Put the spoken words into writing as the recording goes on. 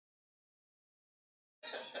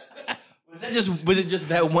Was it just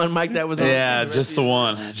that one mic that was on? Yeah, just the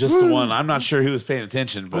one. Just the one. I'm not sure who was paying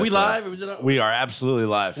attention. But, Are we live? Or was it on? We are absolutely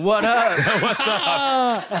live. What up? What's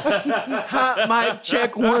up? Hot mic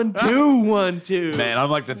check 1 2 1 2. Man, I'm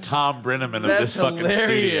like the Tom Brenneman of That's this fucking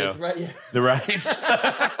hilarious, studio. right? Yeah. The right?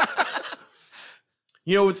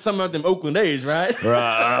 You know something about them Oakland A's, right?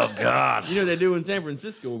 Right. Oh, God. You know what they do in San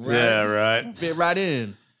Francisco, right? Yeah, right. Fit right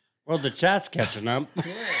in. Well, the chat's catching up.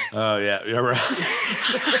 Oh, yeah. You're right.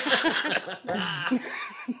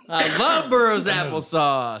 I love Burroughs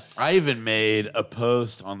applesauce. I even made a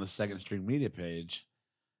post on the Second String Media page,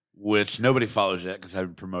 which nobody follows yet because I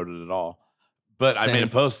haven't promoted it at all. But I made Same.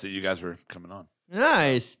 a post that you guys were coming on.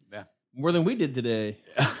 Nice. Yeah. More than we did today.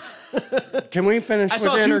 Can we finish with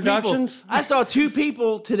the introductions? I saw 2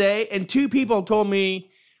 people today, and 2 people told me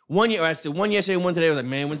one yesterday, one today. I was like,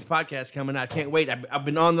 man, when's the podcast coming out? I can't wait. I've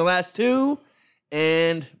been on the last 2,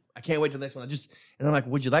 and I can't wait till the next one. And I'm like,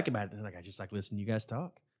 what'd you like about it? And I just like listening to you guys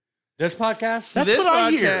talk. This podcast? That's what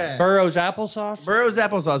I hear. Burroughs Applesauce? Burrou's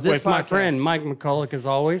applesauce. This with podcast. my friend Mike McCulloch, as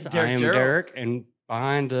always. Derek I am Gerald. Derek, and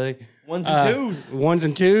behind the Ones and twos. ones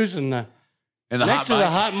and twos, and the And the next to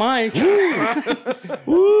hot the mic. hot mic,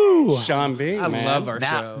 woo, Sean B. I man. love our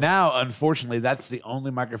show. Now, unfortunately, that's the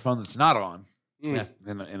only microphone that's not on. Mm.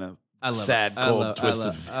 In a I love sad, it. I cold, love,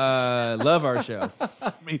 twisted. I love our show.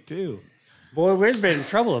 Me too. Boy, we'd been in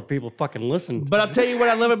trouble if people fucking listened. But I'll tell you what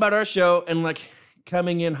I love about our show, and like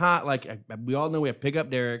coming in hot, like we all know we have Pick Up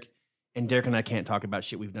Derek, and Derek and I can't talk about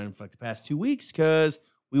shit we've done for like the past 2 weeks because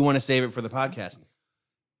we want to save it for the podcast.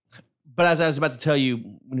 But as I was about to tell you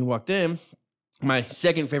when you walked in, my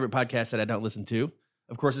second favorite podcast that I don't listen to,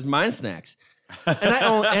 of course, is Mind Snacks.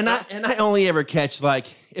 And I only ever catch, like,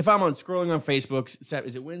 if I'm scrolling on Facebook,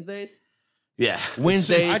 is it Wednesdays? Yeah.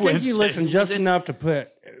 Wednesdays. I think you listen just This- enough to put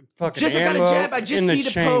fucking Just I got a ammo jab. I just in the need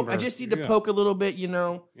to chamber. poke. I just need to Yeah. poke a little bit, you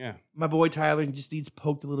know. Yeah. My boy Tyler just needs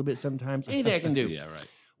poked a little bit sometimes. Anything I can do. Yeah, right.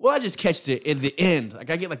 Well, I just catch it at the end. Like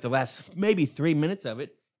I get like the last maybe 3 minutes of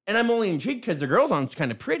it, and I'm only intrigued because the girl's on. It's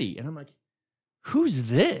kind of pretty, and I'm like, "Who's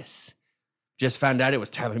this?" Just found out it was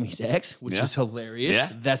Tyler Me's ex, which Yeah. is hilarious. Yeah.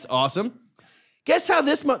 That's awesome. Guess how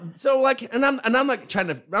this month? So like, and I'm like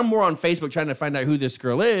I'm more on Facebook trying to find out who this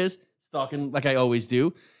girl is, stalking like I always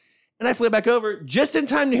do, and I flip back over just in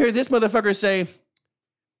time to hear this motherfucker say,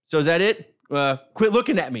 "So is that it? Quit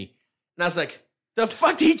looking at me." And I was like, "The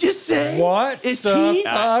fuck did he just say? What Is the he?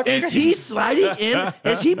 fuck? Is he sliding in?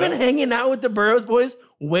 Has he been hanging out with the Burroughs boys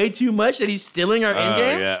way too much that he's stealing our end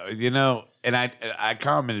game?" Yeah. You know, and I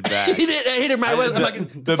commented back. He did. I hit him right away. I'm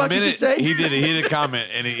like, "The fuck did you say?" he did a comment,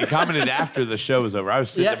 and he commented after the show was over. I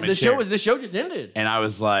was sitting Yeah, in my the chair, show just ended. and I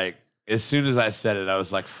was like, as soon as I said it, I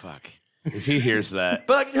was like, "Fuck." If he hears that,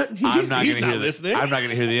 But like, I'm not he's going to hear listening. I'm not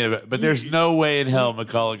going to hear the end of it. But there's no way in hell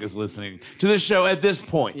McCulloch is listening to the show at this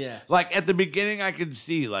point. Yeah. Like at the beginning, I could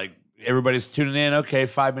see like everybody's tuning in. Okay,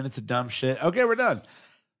 5 minutes of dumb shit. Okay, we're done.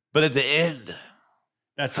 But at the end,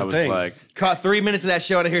 That's I the was thing. like, 3 minutes of that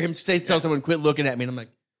show, and I hear him tell someone, "Quit looking at me," and I'm like,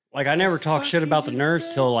 Like I never talk fuck shit did about you the nurse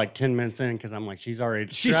say? till like 10 minutes in because I'm like, she's already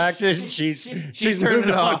She's- distracted. She's turned moved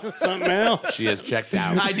it on off. to something else. she has checked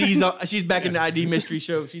out. ID's on, she's back in the ID mystery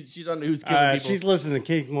show. She's on the Who's Killing People. She's listening to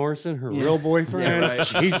Keith Morrison, her real boyfriend. Yeah,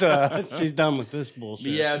 right. She's done with this bullshit.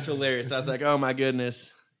 Yeah, it's hilarious. I was like, "Oh my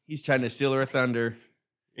goodness, he's trying to steal her thunder."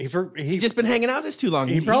 He's He's just been hanging out this too long.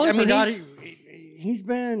 he probably I mean, forgot he's-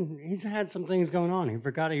 he's had some things going on. He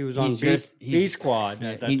forgot he was on He's B, just- B he's- Squad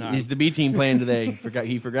at that time. He's the B team playing today.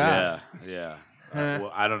 He forgot. Yeah.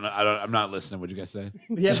 Well, I don't know. I'm not listening. What'd you guys say?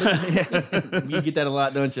 Yeah, you get that a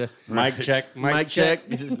lot, don't you? Mic check. Mic check.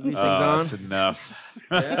 These things on. That's enough.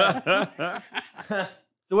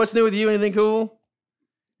 So what's new with you? Anything cool?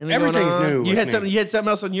 Anything going Everything's on? new You with had me. something. You had something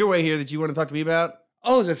else on your way here that you want to talk to me about.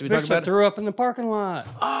 Oh, this Should we talk bitch about that it? threw up in the parking lot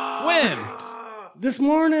When? this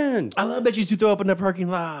morning. I love that you two throw up in the parking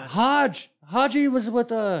lot. Haji was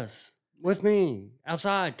with me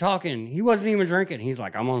outside talking. He wasn't even drinking. He's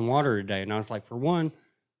like, I'm on water today, and I was like, for one,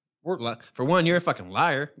 For one, you're a fucking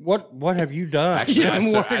liar. what have you done?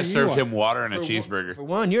 Actually, What I have you served done? him water and a For cheeseburger. For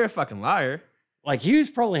one, you're a fucking liar. Like he was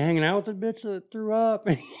probably hanging out with the bitch that threw up.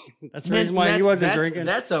 That's the reason why he wasn't drinking.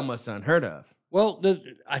 That's almost unheard of. Well,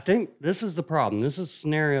 I think this is the problem. This is a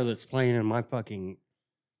scenario that's playing in my fucking.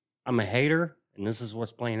 I'm a hater, and this is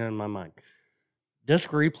what's playing in my mind. Disc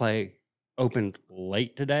Replay opened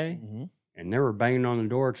late today, Mm-hmm. and they were banging on the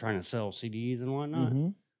door trying to sell CDs and whatnot.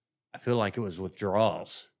 I feel like it was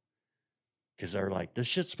withdrawals because they're like, this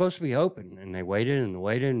shit's supposed to be open. And they waited,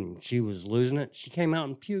 and she was losing it. She came out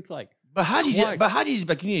and puked like But Haji's Twice.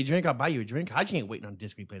 like, you need a drink, I'll buy you a drink. Haji ain't waiting on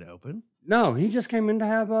disc replay to open. No, he just came in to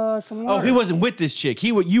have some Oh, water. he wasn't with this chick.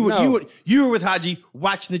 You were with Haji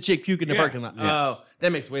watching the chick puke in the Yeah. parking lot. Yeah. Oh,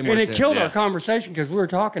 that makes way more And it sense. killed Yeah. our conversation because we were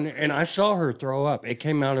talking and I saw her throw up. It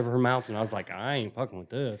came out of her mouth and I was like, I ain't fucking with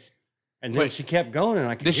this. And then Wait. she kept going and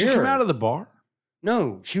I could Did she hear come her. out of the bar?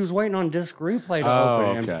 No, she was waiting on disc replay to Oh,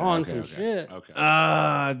 open and pawn some shit.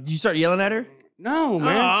 Okay. Did you start yelling at her? No,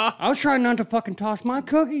 man. Aw. I was trying not to fucking toss my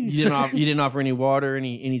cookies. You didn't offer any water,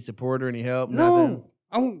 any support or any help? Nothing?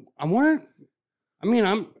 No, I wanted. I mean,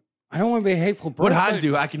 I don't want to be a hateful person. What Hodge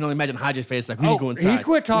do? I can only imagine Hodge's face like, we need to go inside. He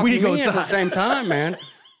quit talking we to need to go me at the inside. same time, man.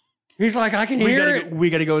 He's like, I can hear it. We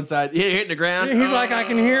gotta go inside. Hitting the ground. He's like, I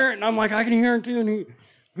can hear it, and I'm like, I can hear it too. And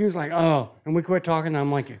he was like, oh, and we quit talking. And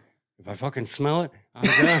I'm like, if I fucking smell it, I'm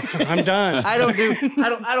done. I'm done. I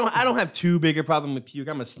don't have too big a problem with puke.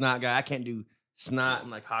 I'm a snot guy. I can't do snot and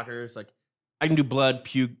like hawkers. Like I can do blood,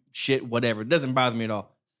 puke, shit, whatever. It doesn't bother me at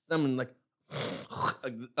all. Someone like,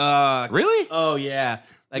 Really? oh yeah,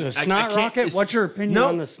 like The snot can't- rocket? it's- What's your opinion no,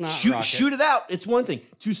 on the snot shoot, rocket? Shoot it out. It's one thing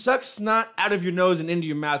to suck snot out of your nose and into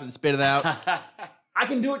your mouth and spit it out. I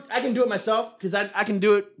can do it. I can do it myself because I can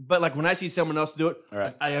do it. But like when I see someone else do it, All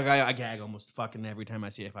right. I gag almost fucking every time I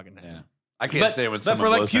see it fucking happen. Yeah. I can't stand when but someone for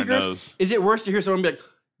like blows their pukers, nose. is it worse to hear someone be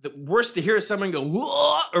like, worse to hear someone go,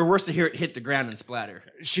 "Whoa," or worse to hear it hit the ground and splatter?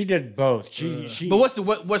 She did both. She. But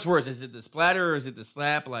what's worse? Is it the splatter or is it the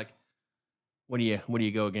slap? Like, what do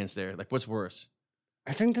you go against there? Like, what's worse?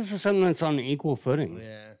 I think this is something that's on equal footing.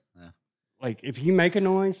 Yeah. Like if you make a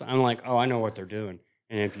noise, I'm like, oh, I know what they're doing.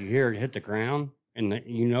 And if you hear it hit the ground and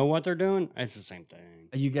you know what they're doing, it's the same thing.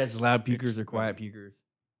 Are you guys loud pukers or quiet pukers?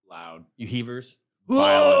 Loud. You heavers?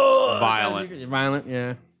 Violent. Whoa! Violent. You're violent,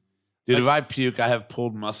 yeah. Dude, if I puke, I have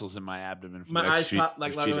pulled muscles in my abdomen for My the next eyes few, pop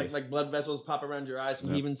few days. like blood vessels pop around your eyes from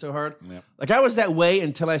Yep. heaving so hard. Yep. Like I was that way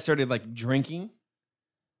until I started like drinking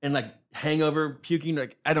and like hangover puking.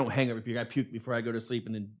 Like I don't hangover puke. I puke before I go to sleep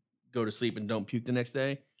and then go to sleep and don't puke the next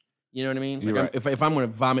day. You know what I mean? You're Like right. if I'm gonna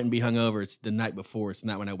vomit and be hungover, it's the night before. It's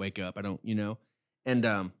not when I wake up. I don't, you know.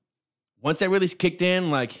 And once that really kicked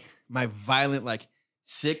in, like my violent, like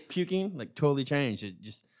sick puking, like totally changed. It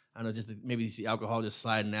just I don't know, just maybe the alcohol just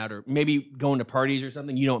sliding out, or maybe going to parties or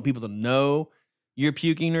something. You don't want people to know you're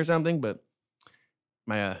puking or something. But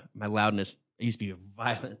my loudness. I used to be a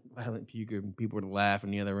violent puker, and people would laugh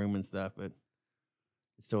in the other room and stuff. But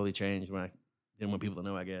it's totally changed when I didn't want people to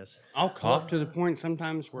know. I guess. I'll cough to the point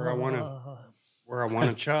sometimes where I want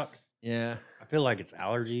to chuck. Yeah. I feel like it's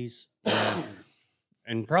allergies.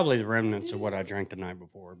 And probably the remnants of what I drank the night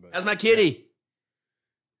before. But How's my kitty?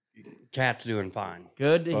 cat's doing fine.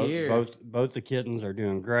 Good to hear. Both the kittens are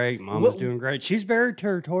doing great. Mama's What- doing great. She's very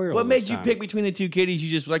territorial. What this made you time. pick between the two kitties? You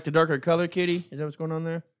just like the darker color kitty? Is that what's going on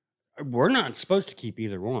there? We're not supposed to keep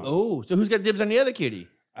either one. Oh, so who's got dibs on the other kitty?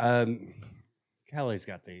 Callie's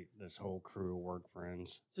got this whole crew of work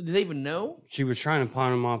friends. So do they even know? She was trying to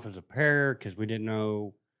pawn them off as a pair because we didn't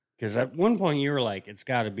know. Because at one point you were like, "It's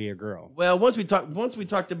got to be a girl." Well, once we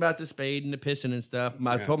talked about the spade and the pissing and stuff,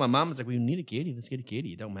 I Yeah. told my mom, "It's like we need a kitty. Let's get a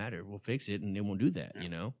kitty. It don't matter. We'll fix it, and then we'll do that." Yeah. You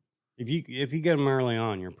know? If you get them early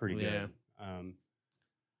on, you're pretty Yeah. good.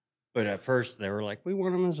 But at first they were like, "We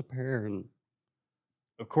want them as a pair," and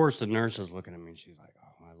of course the nurse is looking at me and she's like,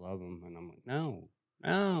 "Oh, I love them," and I'm like, "No,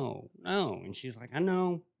 no, no," and she's like, "I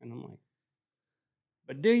know," and I'm like,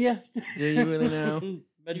 "But do you? Do you really know?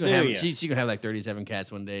 But She do gonna have, you?" she gonna have like 37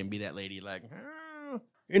 cats one day and be that lady like, "Oh,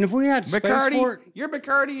 And if we had space for Bacardi, it, you're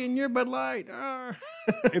Bacardi and you're Bud Light. Oh."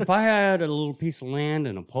 if I had a little piece of land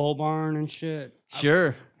and a pole barn and shit,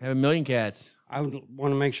 Sure, have a million cats. I would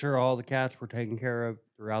want to make sure all the cats were taken care of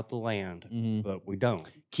throughout the land, Mhm. but we don't.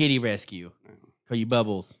 Kitty rescue. Call you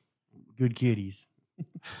Bubbles. Good kitties.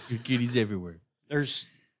 Good kitties everywhere. There's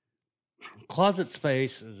closet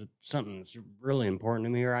space is something that's really important to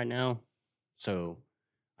me right now. So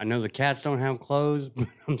I know the cats don't have clothes, but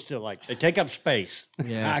I'm still like they take up space.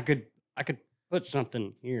 Yeah. I could put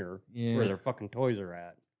something here Yeah. where their fucking toys are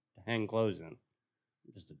at to hang clothes in.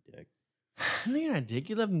 Just a dick. No, you're not a dick.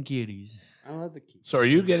 You love them kitties. I love the kitty. So are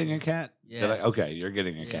you getting a cat? Yeah. Okay, you're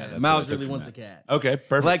getting a cat. Yeah, That's what I Miles took really from wants a that. cat. Okay,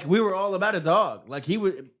 perfect. Like we were all about a dog. Like he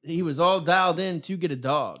was all dialed in to get a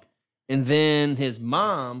dog, and then his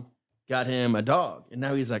mom got him a dog, and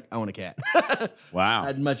now he's like, I want a cat. Wow.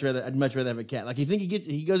 I'd much rather have a cat. Like he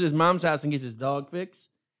goes to his mom's house and gets his dog fix.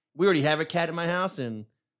 We already have a cat in my house, and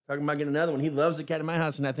talking about getting another one. He loves the cat in my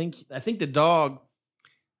house, and I think the dog.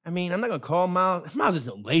 I mean, I'm not gonna call Miles. Miles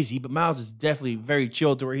isn't lazy, but Miles is definitely very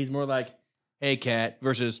chill to where he's more like, "Hey, cat,"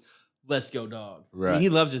 versus "Let's go, dog." I Right. mean, he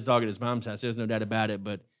loves his dog at his mom's house. There's no doubt about it.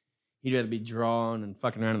 But he'd rather be drawing and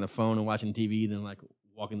fucking around on the phone and watching TV than like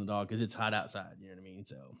walking the dog because it's hot outside. You know what I mean?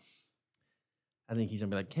 So I think he's gonna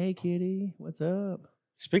be like, "Hey, kitty, what's up?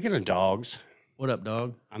 Speaking of dogs, What up,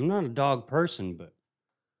 dog?" I'm not a dog person, but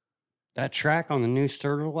that track on the new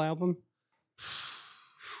Sturgill album,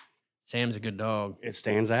 Sam's a good dog. it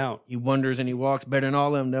stands out. He wanders and he walks better than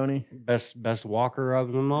all of them, don't he? Best walker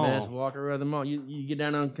of them all. Best walker of them all. You get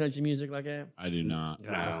down on country music like that? I do not.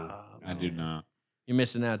 No. I do not. You're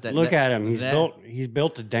missing out. Look at him. He's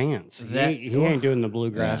built to dance. He ain't doing the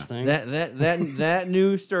bluegrass thing. That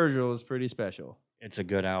new Sturgill is pretty special. It's a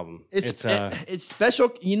good album. It's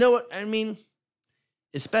special. You know what I mean?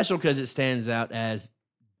 It's special because it stands out as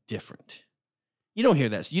different. You don't hear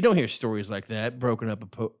that. You don't hear stories like that broken up.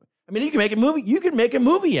 I mean, you can make a movie. You could make a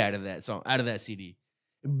movie out of that song, out of that CD.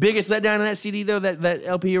 Biggest letdown in that CD though, that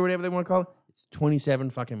LP or whatever they want to call it, it's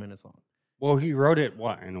 27 fucking minutes long. Well, he wrote it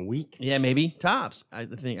in a week? Yeah, maybe tops. I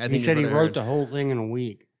think he said he wrote the whole thing in a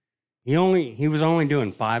week. He was only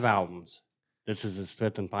doing 5 albums. This is his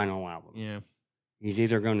 5th and final album. Yeah. He's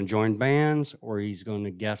either going to join bands or he's going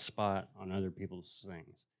to guest spot on other people's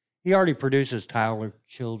things. He already produces Tyler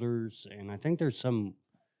Childers, and I think there's some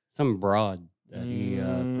broad that he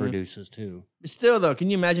produces too. But still, though, can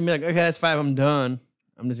you imagine me like, okay, that's 5, I'm done.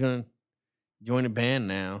 I'm just gonna join a band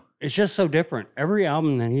now. It's just so different. Every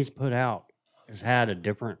album that he's put out has had a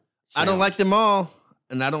different sound. I don't like them all,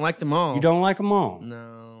 and I don't like them all. You don't like them all?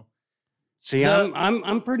 No. See,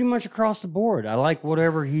 I'm pretty much across the board. I like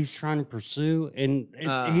whatever he's trying to pursue, and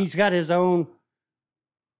he's got his own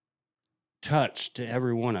touch to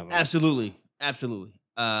every one of them. Absolutely. You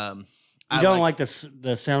don't like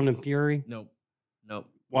the Sound and Fury? Nope.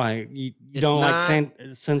 Why? You don't like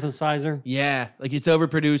synthesizer? Yeah, like it's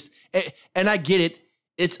overproduced. And I get it.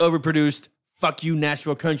 It's overproduced. Fuck you,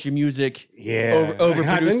 Nashville country music. Yeah. Overproduced.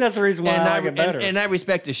 I think that's the reason why I like it better. And I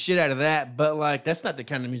respect the shit out of that, but like that's not the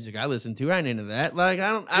kind of music I listen to. I ain't into that. Like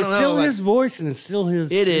I don't know. It's still his voice and it's still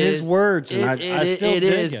his words. And I still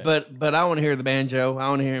dig it. But I want to hear the banjo. I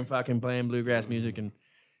want to hear him fucking playing bluegrass music and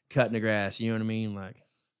cutting the grass. You know what I mean? Like.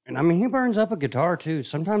 And I mean, he burns up a guitar too.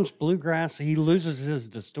 Sometimes bluegrass, he loses his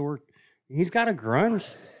distort. He's got a grunge.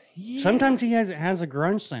 Yeah. Sometimes he has a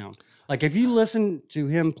grunge sound. Like if you listen to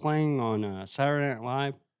him playing on Saturday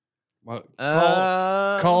Night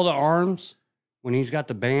Live, Call to Arms, when he's got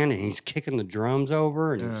the band and he's kicking the drums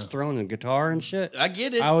over and he's throwing the guitar and shit. I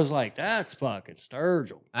get it. I was like, that's fucking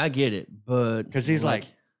Sturgill. I get it, but because he's like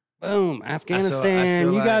boom,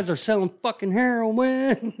 Afghanistan, you guys are selling fucking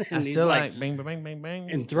heroin. And he's like, bang, bang, bang,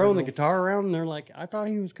 bang. And throwing the guitar around, and they're like, I thought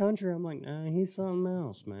he was country. I'm like, nah, he's something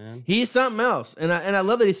else, man. He's something else. And I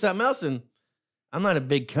love that he's something else. And I'm not a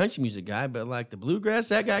big country music guy, but like the bluegrass,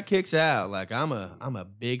 that guy kicks out. Like I'm a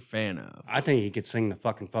big fan of. I think he could sing the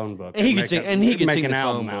fucking phone book. And he could sing, and he could sing an the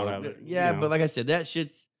album phone out book. of it. Yeah, you know? but like I said, that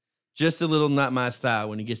shit's just a little not my style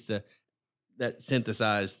when he gets to that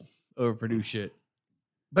synthesized, overproduced shit.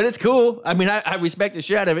 But it's cool. I mean, I respect the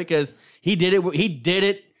shit out of it because he did it. He did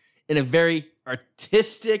it in a very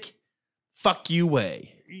artistic, fuck you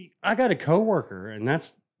way. I got a coworker, and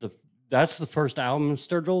that's the first album of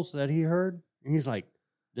Sturgill's that he heard. And he's like,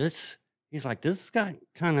 this has got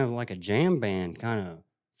kind of like a jam band kind of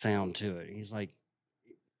sound to it. He's like,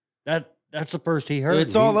 that's the first he heard.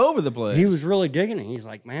 It's all over the place. He was really digging it. He's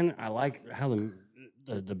like, man, I like how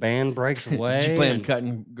the band breaks away. Did you play him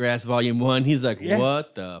Cutting Grass Volume 1? He's like,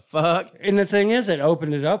 what the fuck? And the thing is, it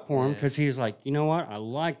opened it up for him because he's like, you know what? I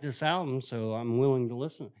like this album, so I'm willing to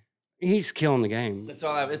listen. He's killing the game. It's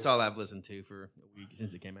all I've listened to for a week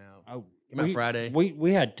since it came out. Came out Friday.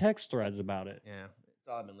 We had text threads about it. Yeah, it's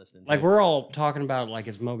all I've been listening to. Like we're all talking about it like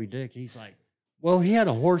it's Moby Dick. He's like, well, he had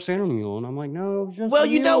a horse and a mule, and I'm like, no, it was just. Well,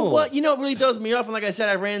 you know what? You know what really throws me off. And like I said,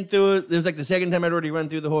 I ran through it. It was like the second time I'd already run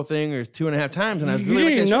through the whole thing, or 2.5 times, and I was really. You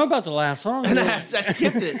didn't even know about the last song, and I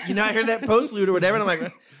skipped it. You know, I heard that postlude or whatever, and I'm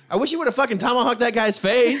like, I wish you would have fucking tomahawked that guy's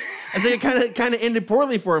face. I think it kind of ended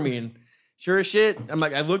poorly for me, and sure as shit, I'm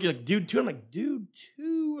like, I look like dude 2. I'm like, dude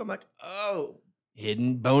 2. I'm like, oh,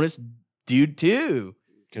 hidden bonus, dude 2.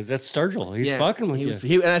 Because that's Sturgill. He's fucking with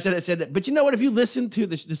you. And I said that. But you know what? If you listen to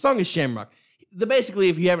the song is Shamrock. Basically,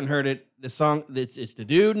 if you haven't heard it, the song it's the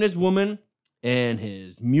dude and his woman and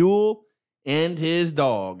his mule and his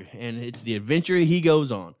dog, and it's the adventure he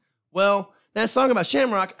goes on. Well, that song about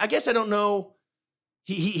Shamrock, I guess I don't know.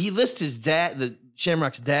 He lists his dad,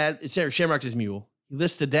 Shamrock's dad. Shamrock's his mule. He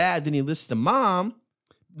lists the dad, then he lists the mom.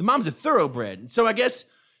 The mom's a thoroughbred, so I guess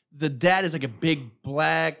the dad is like a big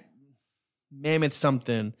black mammoth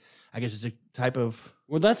something. I guess it's a type of.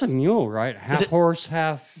 Well, that's a mule, right? Half horse,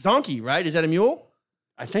 half donkey, right? Is that a mule?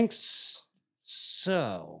 I think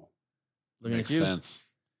so. Makes sense.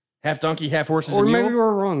 Half donkey, half horse is or a mule? maybe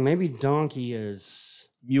we're wrong. Maybe donkey is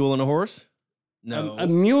Mule and a horse? No. A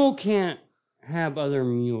mule can't have other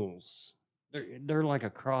mules. They're like a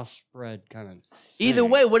crossbred kind of. Either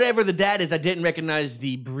way, whatever the dad is, I didn't recognize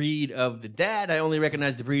the breed of the dad. I only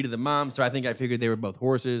recognized the breed of the mom. So I think I figured they were both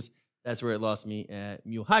horses. That's where it lost me at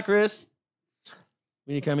Mule. Hi, Chris.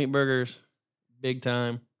 We need to come eat burgers. Big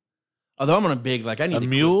time. Although I'm on a big, like, I need A to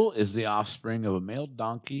mule is the offspring of a male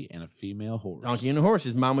donkey and a female horse. donkey and a horse.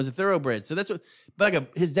 His mom was a thoroughbred. So that's what, but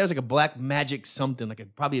like his dad was like a black magic something, like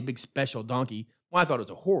probably a big special donkey. Well, I thought it was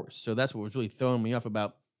a horse. So that's what was really throwing me off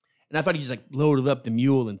about. And I thought he just like loaded up the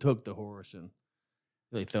mule and took the horse and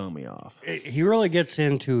really throwing me off. He really gets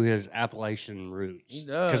into his Appalachian roots. He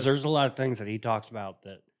does. Because there's a lot of things that he talks about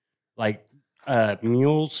that, like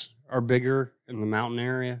mules are bigger in the mountain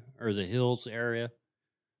area or the hills area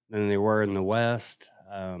than they were in the West.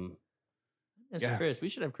 That's Yeah. Chris. We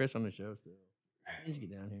should have Chris on the show still. He needs to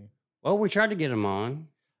get down here. Well, we tried to get him on,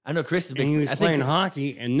 I know Chris is a big and he was I playing think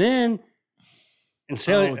hockey, and then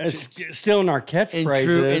instead Oh, of stealing our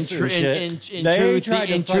catchphrases and shit, they tried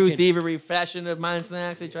to in true fucking- thievery fashion of Mind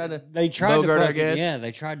Snacks, they tried to They tried to Bogart, I fucking, guess. yeah,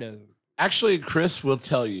 they tried to. Actually, Chris will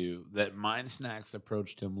tell you that Mind Snacks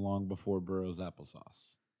approached him long before Burroughs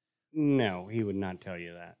applesauce. No, he would not tell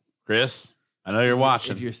you that. Chris, I know you're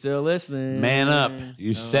watching. If you're still listening, Man up.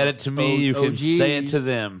 You said it to me. You can say it to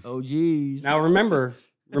them. Oh, geez. Now remember,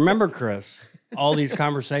 Chris, all these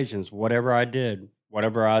conversations, whatever I did,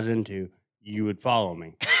 whatever I was into, you would follow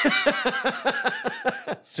me.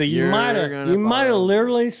 So you You're might have gonna follow.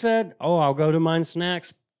 literally said, "Oh, I'll go to Mind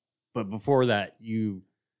Snacks," but before that, you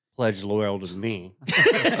pledged loyalty to me.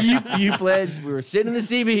 you pledged. We were sitting in the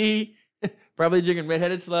CBE, probably drinking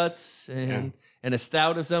redheaded sluts and a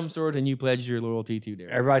stout of some sort, and you pledged your loyalty to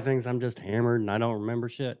Derek. Everybody thinks I'm just hammered and I don't remember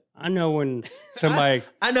shit. I know when somebody,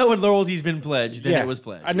 I know when loyalty's been pledged, then Yeah, it was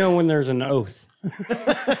pledged. I know when there's an oath.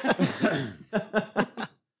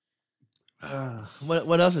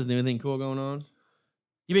 What else is new? Anything cool going on?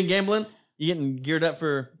 You been gambling? You getting geared up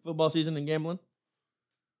for football season and gambling?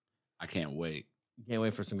 I can't wait. You can't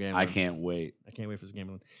wait for some gambling. I can't wait. I can't wait for some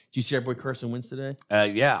gambling. Did you see our boy Carson Wentz today?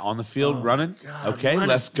 Yeah, on the field Oh, running. God, Okay, running,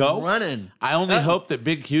 let's go. Running. I only Cutting. hope that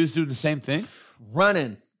Big Q's doing the same thing.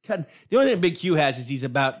 Running. Cutting. The only thing Big Q has is he's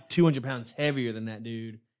about 200 pounds heavier than that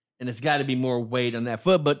dude. And it's got to be more weight on that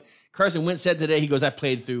foot. But Carson Wentz said today, he goes, I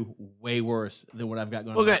played through way worse than what I've got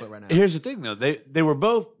going on my Okay, foot right now. here's the thing though. They were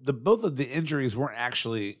both of the injuries weren't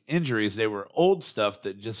actually injuries. They were old stuff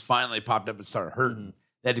that just finally popped up and started hurting. Mhm.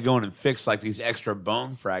 They had to go in and fix like these extra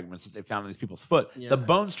bone fragments that they found in these people's foot. Yeah. The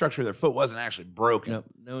bone structure of their foot wasn't actually broken. Nope,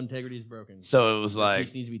 no integrity is broken. So it was That like,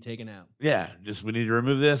 piece needs to be taken out. yeah, just we need to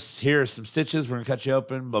remove this. Here are some stitches. We're gonna cut you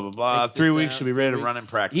open. Blah blah blah. Take 3 this weeks out, should be ready 3 to run in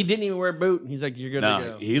weeks. practice. He didn't even wear a boot. He's like, you're good to No,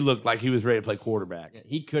 go. he looked like he was ready to play quarterback. Yeah,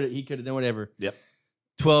 he could have done whatever. Yep.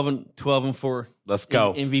 12 and 4. Let's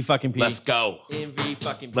go. MV fucking P. Let's go. MV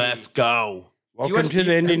fucking P. Let's go. Welcome watch to the-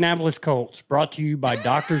 the Indianapolis Colts, brought to you by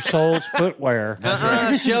Dr. Souls Footwear.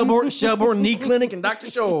 Shelbourne Knee Clinic and Dr.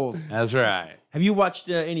 Scholl's. That's right. Have you watched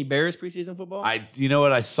any Bears preseason football? You know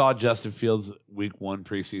what? I saw Justin Fields' week 1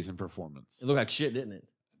 preseason performance. It looked like shit, didn't it?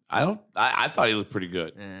 I thought he looked pretty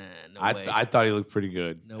good. No way. I thought he looked pretty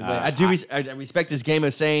good. No way. I respect this game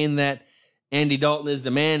of saying that Andy Dalton is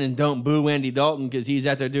the man and don't boo Andy Dalton because he's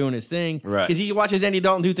out there doing his thing. Right. Because he watches Andy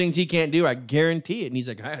Dalton do things he can't do. I guarantee it. And he's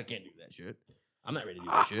like, I can't do that shit. I'm not ready to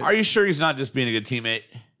do that shit. Are you sure he's not just being a good teamate?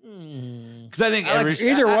 Hmm. Because I think I like every to-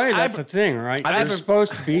 Either way, I- that's the thing, right? I You're prefer-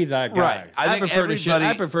 supposed to be that guy. right. I think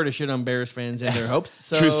I prefer to shit on Bears fans and their hopes.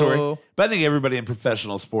 So, True story. But I think everybody in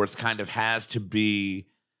professional sports kind of has to be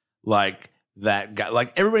like that guy.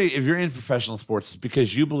 Like everybody, if you're in professional sports, it's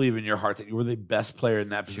because you believe in your heart that you were the best player in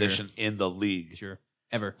that position in the league. Sure.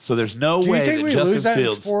 Ever. So there's no Do you way think that we Justin lose that in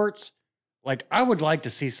Fields. sports? Like, I would like to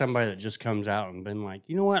see somebody that just comes out and been like,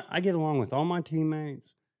 you know what? I get along with all my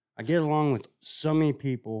teammates. I get along with so many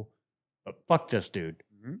people, but fuck this dude.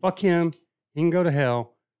 Mhm. Fuck him. He can go to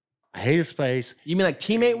hell. I hate his face. You mean like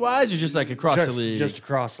teammate wise or just like across just, the league? Just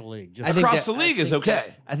across the league. Just I think Across that- the league I is think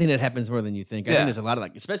okay. I think that happens more than you think. I Yeah. think there's a lot of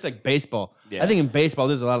like, especially like baseball. Yeah. I think in baseball,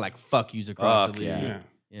 there's a lot of like fuck yous across Fuck the league. yeah. yeah.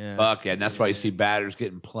 Yeah. Fuck yeah, and that's why you see batters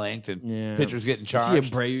getting planked and Yeah. pitchers getting You see a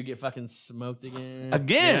charged. Brayu get fucking smoked again.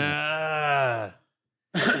 Again. Yeah.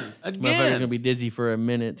 Motherfucker's gonna Again. be dizzy for a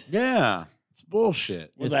minute. Yeah. It's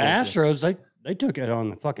bullshit. Well, It's the bullshit. Astros, they took it on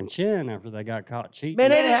the fucking chin after they got caught cheating.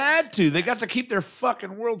 Man, they had to. They got to keep their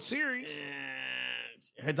fucking World Series.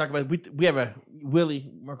 I talk about we have a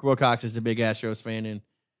Mark Wilcox is a big Astros fan and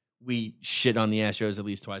we shit on the Astros at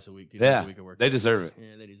least twice a week. 2 times Yeah, a week at work. they deserve it.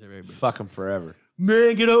 Yeah, they deserve everybody. Fuck them forever.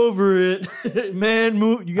 Man, get over it. Man,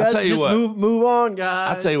 move. You guys tell you just what. move on,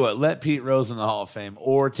 guys. I'll tell you what, let Pete Rose in the Hall of Fame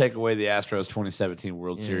or take away the Astros 2017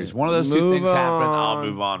 World Yeah. Series. One of those two Move things happen, I'll on.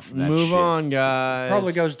 move on from that Move shit. on, guys.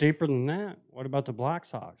 Probably goes deeper than that. What about the Black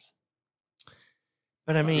Sox?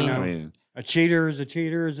 But I mean, You I know, mean, A cheater is a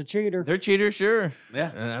cheater is a cheater. they're cheaters, sure.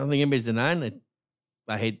 yeah. And I don't think anybody's denying that.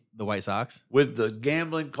 I hate the White Sox. With the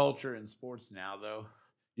gambling culture in sports now, though,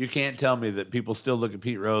 you can't tell me that people still look at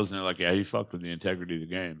Pete Rose and they're like, yeah, he fucked with the integrity of the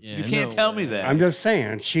game. Yeah, you can't no tell me way. that. I'm just saying,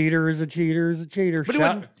 a cheater is a cheater is a cheater. But he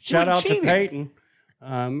wasn't Shout out cheating. to Peyton.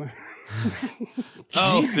 Oh,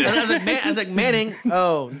 Jesus. I was like Manning.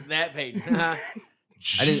 Oh, that Peyton. I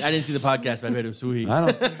didn't see the podcast, but I bet it was sweet.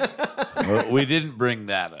 I don't. Well, we didn't bring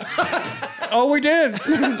that up. Oh, we did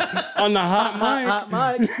on the hot mic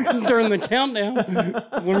Hot mic. during the countdown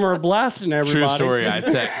when we're blasting everybody.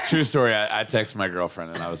 True story. I text my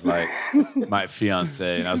girlfriend and I was like, my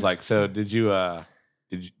fiance, and I was like, so did you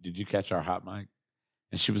catch our hot mic?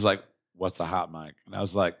 And she was like, what's a hot mic? And I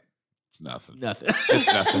was like, it's nothing. Nothing. It's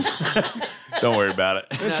nothing. Don't worry about it.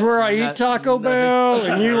 It's where I eat Taco Bell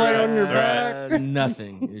and you lay on your back.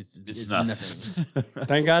 Nothing. It's nothing.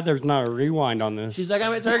 Thank God there's not a rewind on this. She's like,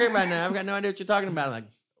 I'm at Target right now. I've got no idea what you're talking about. I'm like,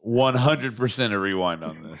 100% a rewind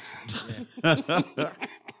on this.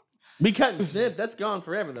 we cut and snip. That's gone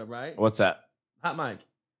forever, though, right? What's that? Hot mic.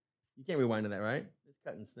 You can't rewind to that, right? It's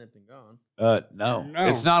cut and snipped and gone. No. No.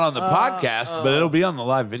 It's not on the podcast, but it'll be on the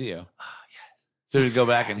live video. Oh, So you go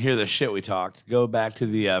back and hear the shit we talked. Go back to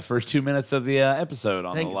the first 2 minutes of the episode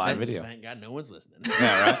on the live video. Thank God no one's listening.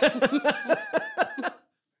 Yeah, right.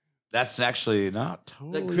 That's actually not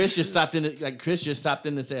totally. Like Chris just stopped in. Chris just stopped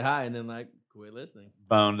in to say hi, and then quit listening.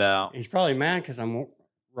 boned out. He's probably mad because I'm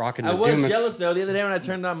rocking the I was Dumas. jealous though. The other day when I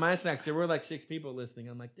turned on my snacks, there were 6 people listening.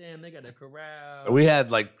 I'm like, damn, they got a corral. We had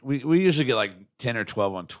we usually get 10 or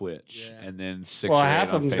 12 on Twitch, Yeah. and then 6 Well, or 8 half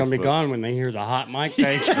of on them's gonna be Facebook. gone when they hear the hot mic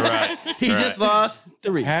page. Right. He just lost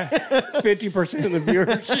 3. 50% of the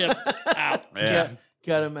viewership out. Yeah.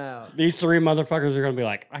 Cut him out. These 3 motherfuckers are gonna be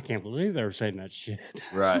like, I can't believe they were saying that shit.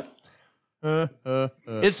 Right.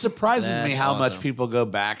 It surprises me That's how much awesome. people go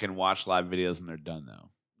back and watch live videos when they're done though.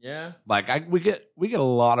 Yeah. We get a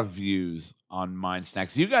lot of views on Mind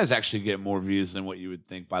Snacks. You guys actually get more views than what you would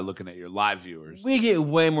think by looking at your live viewers. We get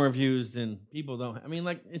way more views than people don't. I mean,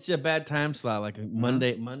 it's a bad time slot. Like a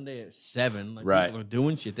Monday at 7. Right. People are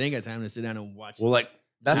doing shit. They ain't got time to sit down and watch. Well,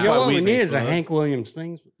 that's You know why what we we need is a Facebook. Hank Williams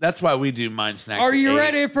thing. that's why we do Mind Snacks. Are you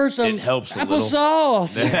at 8. ready for some It helps a little.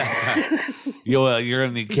 applesauce? You're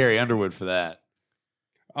gonna need Carrie Underwood for that.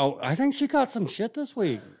 Oh, I think she caught some shit this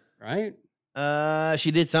week, right?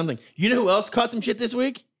 She did something. You know who else caught some shit this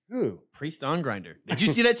week? Who? Priest on Grinder. Did you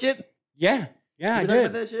see that shit? Yeah, I You talking about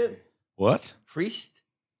did. that shit? What? Priest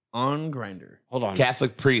on Grinder. Hold on.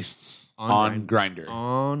 Catholic priests on Grinder.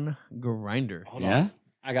 On Grinder. Hold Yeah? on.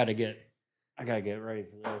 I gotta get ready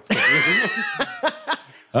for this.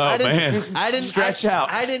 Oh I didn't- man! I didn't stretch I- out.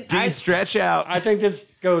 I didn't. Stretch out. I think this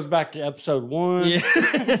goes back to episode 1.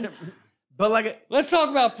 Yeah. But Let's talk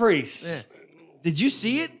about priests. did you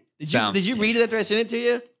see it? Sounds Did you read it after I sent it to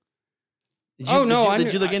you? Did you Oh, no,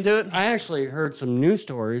 Did you look into it? I actually heard some news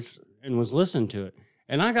stories and was listening to it,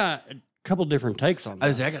 and I got a couple different takes on I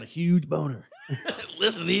was this. like, I got a huge boner.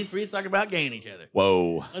 Listen to these priests talk about gaying each other.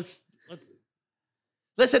 Whoa! Let's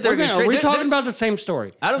Let's sit there. Are we talking about the same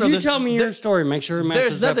story? I don't know, You there's- tell me your story. Make sure it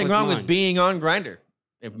matches There's nothing up wrong mine. with being on Grinder.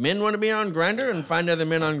 If men want to be on Grinder and find other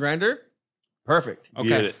men on Grinder, perfect. Okay.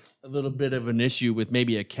 Get it. A little bit of an issue with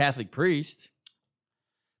maybe a Catholic priest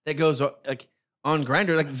that goes on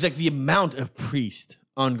Grinder. The amount of priest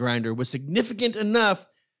on Grinder was significant enough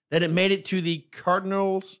that it made it to the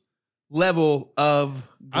cardinals level of.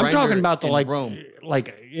 I'm Grindr talking about the in like Rome.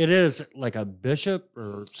 it is like a bishop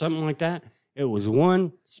or something like that. It was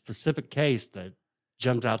one specific case that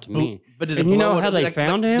jumps out to me. But did And it you know blow how it- they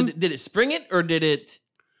found him? Did it spring it or did it?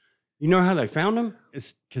 You know how they found him?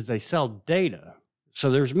 It's because they sell data.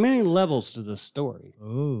 So there's many levels to this story.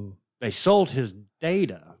 Oh, They sold his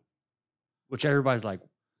data, which everybody's like,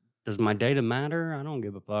 does my data matter? I don't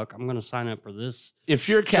give a fuck. I'm going to sign up for this. If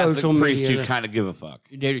you're a Catholic Social priest, media. you kind of give a fuck.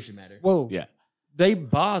 your data should matter. Well, Yeah. they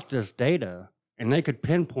bought this data and they could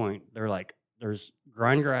pinpoint. They're like, there's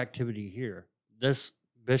Grindr activity here. This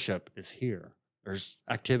bishop is here. There's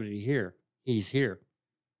activity here. He's here.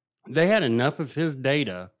 They had enough of his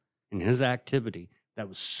data and his activity that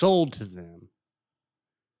was sold to them.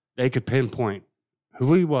 They could pinpoint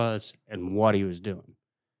who he was and what he was doing.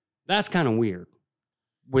 That's kind of weird.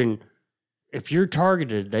 If you're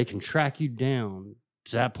targeted, they can track you down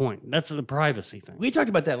to that point. That's the privacy thing. We talked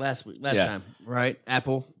about that last Yeah. time, right?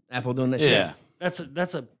 Apple doing that shit. Yeah.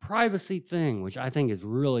 that's a privacy thing, which I think is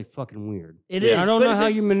really fucking weird. It is. I don't but know if how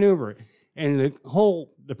it's- you maneuver it. And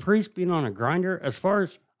the priest being on a grinder, as far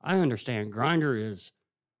as I understand, grinder is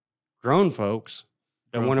grown folks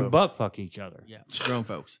that Grown want to folks. butt fuck each other. Yeah, grown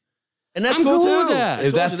folks. And that's I'm cool, cool with too. that. I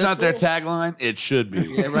If told that's you, not their cool. tagline, it should be.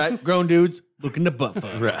 Yeah, right. Grown dudes looking to butt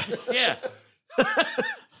fuck. Right. Yeah.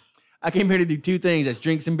 I came here to do two things. That's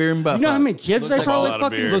drink some beer and butt You know how fuck. many kids Looks they like probably all out of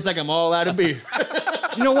fucking. beer. Looks like I'm all out of beer.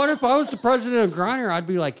 You know what? If I was the president of Grindr, I'd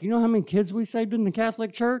be like, you know how many kids we saved in the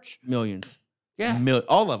Catholic Church? Millions. Yeah.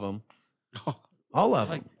 All of them. All of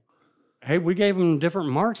Like- them. Hey, we gave them a different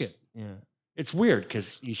market. Yeah. It's weird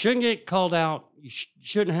because you shouldn't get called out. You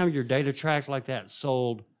shouldn't have your data tracked like that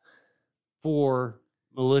sold for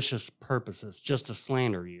malicious purposes just to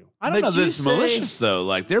slander you. I don't But know that you it's say- malicious though.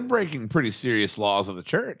 Like they're breaking pretty serious laws of the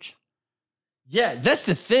church. Yeah, that's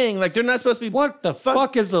the thing. Like, they're not supposed to be. What the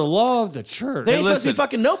fuck is the law of the church? They ain't supposed to listen. be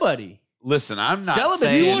fucking nobody. Listen, I'm not Celibacy.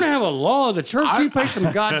 If you saying want to have a law of the church, I- you pay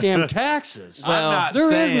some goddamn taxes. Well, I'm not There is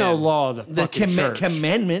saying, no law of the The fucking church.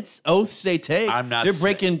 commandments, oaths they take. I'm not They're sa-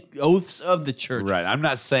 breaking oaths of the church. Right. I'm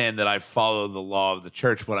not saying that I follow the law of the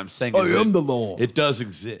church. What I'm saying I is am that the law. it does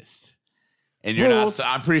exist. And you're Rules. not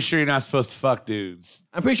I'm pretty sure you're not supposed to fuck dudes.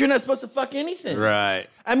 I'm pretty sure you're not supposed to fuck anything. Right.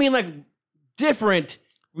 I mean, like, different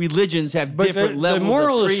religions have But different the levels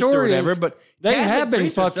moral of of the priest or story whatever. is But They Catholic have been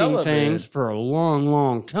priests are fucking celibate. things for a long,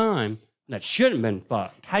 long time that shouldn't have been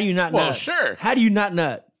fucked. How do you not Well, nut? sure. How do you not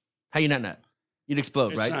nut? How you not nut? You'd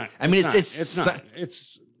explode, right? Not, I mean, not, it's not.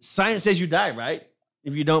 It's science says you die, right?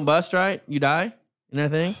 If you don't bust right, you die. You know that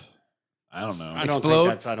thing? I don't know. I don't Explode. think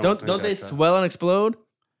that's. I don't think don't they that's swell and explode?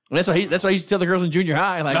 And that's what I used to tell the girls in junior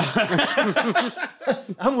high. Like,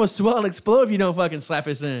 I'm gonna swell and explode if you don't fucking slap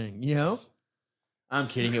this thing. You know? I'm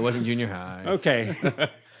kidding. It wasn't junior high. Okay.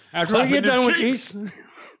 After we Clapping get your done with cheeks. these,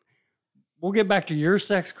 we'll get back to your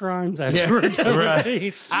sex crimes after Yeah, we're done right. with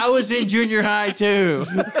these. I was in junior high too.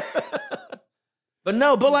 But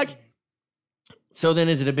no, but like, so then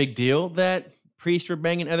is it a big deal that priests are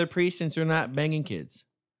banging other priests since they're not banging kids?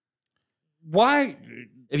 Why?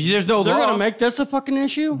 There's no They're law, gonna make this a fucking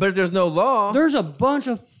issue? but if there's no law, There's a bunch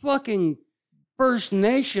of fucking First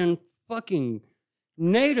Nation fucking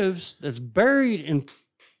natives that's buried in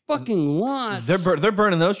fucking lots they're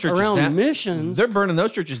burning those churches around down. missions. They're burning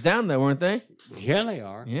those churches down, though, weren't they? Yeah, they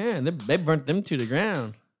are. Yeah, they burnt them to the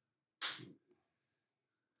ground.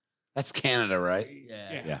 That's Canada, right?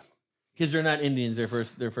 Yeah. Because they're not Indians.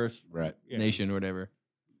 They're first Right. Yeah. nation or whatever.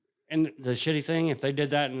 And the shitty thing, if they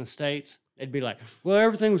did that in the States, they'd be like, well,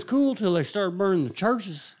 everything was cool till they started burning the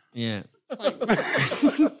churches. Yeah.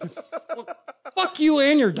 Fuck you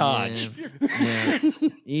and your Dodge. Yeah.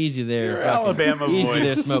 Easy there. Your fucking- Alabama easy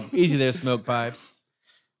there, voice. smoke. Easy there, smoke pipes.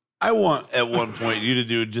 I want at one point you to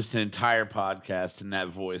do just an entire podcast in that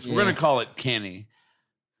voice. We're Yeah. gonna call it Kenny.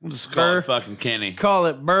 We'll just call Burr. it fucking Kenny. Call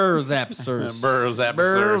it Burr's Apple Sirs. Burr's Apple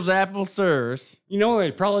Burr's Sirs. Apple Sirs. You know,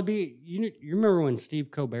 it'd probably be, you remember when Steve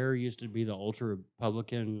Colbert used to be the ultra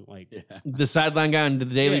Republican, like, Yeah. The sideline guy on the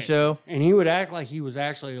Daily Yeah. Show. and he would act like he was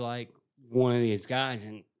actually like one of these guys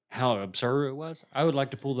and how absurd it was. I would like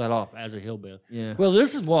to pull that off as a hillbilly. Yeah. Well,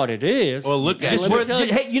 this is what it is. Well, look at And you. let me tell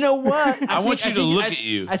you- Hey, you know what? I want you to look at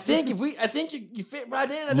you. I think you fit right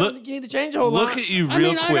in. I don't Look- think you need to change a whole Look lot. at you I real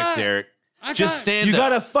mean, I quick, got- Derek. I Just got- stand You up.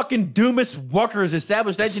 got a fucking Dumas Walker's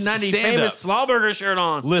established 1990 Stand famous Slauberger shirt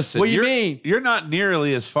on. Listen, what do you you're, mean? You're not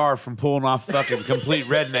nearly as far from pulling off fucking complete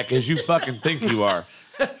redneck as you fucking think you are.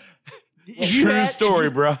 If you True had- if story,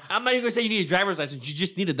 you- bro. I'm not even gonna say you need a driver's license. You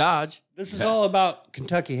just need a Dodge. This is all about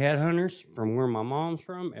Kentucky headhunters from where my mom's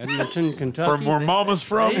from, Edmonton, Kentucky. From where mama's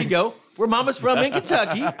from. There you go. Where Mama's from in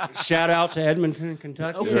Kentucky. Shout out to Edmonton,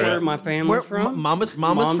 Kentucky, Okay. where my family's Where from. Mama's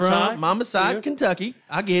Mom's from. side. Mama's side, Yeah. Kentucky.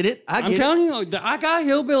 I get it. I I'm get it. telling you, I got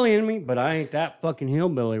hillbilly in me, but I ain't that fucking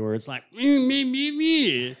hillbilly where it's like,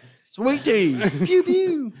 me. Sweet tea. Pew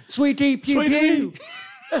pew. Sweet tea, pew, Sweet pew. tea.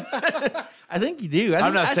 I think you do.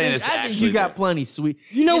 I'm not saying it's I think actually you got there. plenty sweet.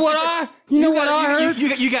 You know It's what just I? You know what I heard?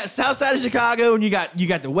 You got south side of Chicago and you got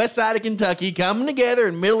the west side of Kentucky coming together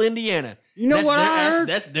in middle Indiana. You know That's what I heard?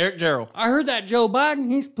 That's Derek Gerald. I heard that Joe Biden,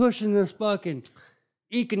 he's pushing this fucking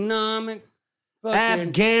economic fucking.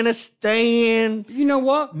 Afghanistan. You know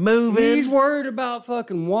what? Moving. He's worried about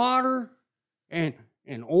fucking water and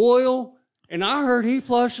oil. And I heard he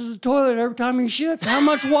flushes the toilet every time he shits. How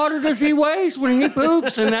much water does he waste when he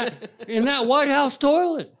poops in that White House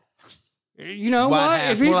toilet? You know White what?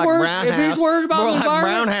 House, If he's more like worried, Brown if he's House. worried about More the like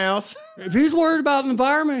environment, Brown House. if he's worried about the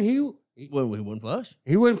environment, he Well, we wouldn't flush.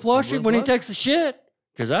 wouldn't flush He it wouldn't when he flush? takes a shit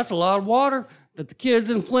because that's a lot of water that the kids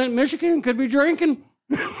in Flint, Michigan could be drinking.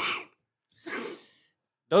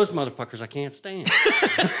 Those motherfuckers I can't stand.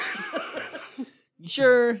 You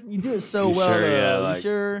sure? You do it so You well, sure? though. Yeah, You like-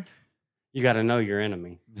 sure? You got to know your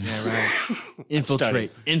enemy. Yeah, right. Study.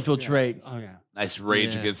 Infiltrate. Oh yeah. Nice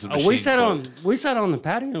rage Yeah. against the Oh, machine. we sat on the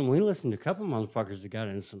patio and we listened to a couple motherfuckers that got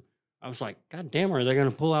in some. I was like, God damn, are they going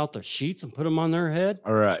to pull out the sheets and put them on their head?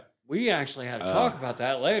 All right. We actually had to talk about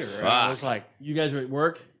that later. And I was fuck. like, You guys were at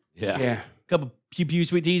work? Yeah. yeah. Couple pew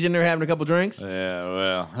sweet teas in there having a couple drinks? Yeah.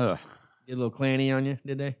 Well. Get a little clanny on you,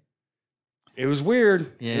 did they? It was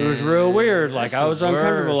weird. It was Yeah, real weird. that's Like I the was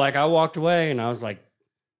uncomfortable. worst. Like I walked away and I was like,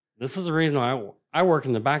 this is the reason I work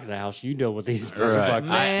in the back of the house. You deal with these Right. motherfuckers.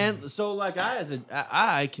 Man, so like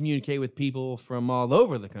I communicate with people from all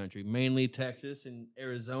over the country, mainly Texas and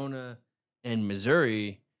Arizona and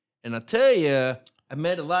Missouri. And I'll tell you, I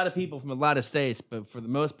met a lot of people from a lot of states, but for the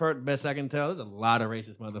most part, the best I can tell, there's a lot of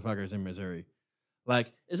racist motherfuckers in Missouri.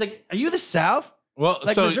 Like, it's like, are you the South? Well,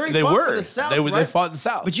 Like, so Missouri they fought for were. the South, They right? fought in the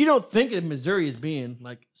South. But you don't think of Missouri as being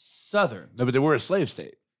like Southern. No, but they were a slave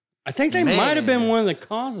state. I think they might have been Man. one of the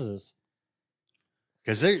causes.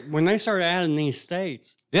 Because when they started adding these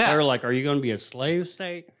states, Yeah. they were like, are you going to be a slave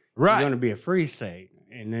state? Right. You're going to be a free state.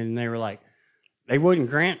 And then they were like, they wouldn't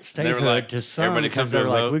grant They were statehood like, to some. everybody come because to they a were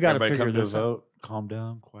vote. like, we got to Everybody figure come to a this out. vote. Calm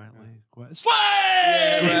down, quietly. Quiet.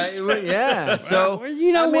 Yeah, Slaves! right. Yeah. So, Well,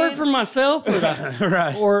 you know, I work mean- for myself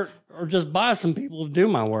right. or just buy some people to do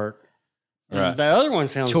my work. And Right. the other one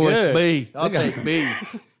sounds choice good. B. I'll take B.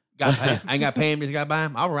 I ain't got to pay him, just got to buy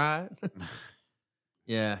him. All right.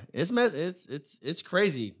 Yeah, it's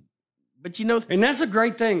crazy. But you know, And that's a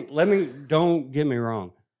great thing. Don't get me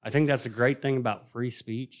wrong. I think that's a great thing about free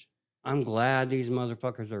speech. I'm glad these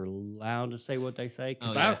motherfuckers are allowed to say what they say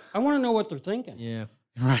because Oh, yeah. I want to know what they're thinking. yeah.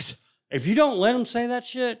 Right. If you don't let them say that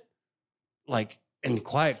shit, like in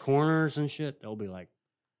quiet corners and shit, they'll be like,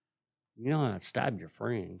 you know, I'd stab your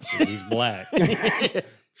friend 'cause he's black.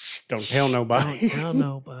 Shh, don't tell nobody. Don't tell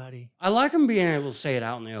nobody. I like them being able to say it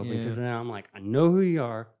out in the open Yeah. because then I'm like, I know who you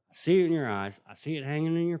are. I see it in your eyes. I see it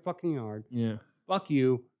hanging in your fucking yard. Yeah. Fuck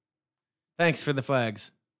you. Thanks for the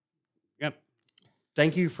flags. Yep.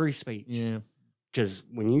 Thank you, free speech. Yeah. Because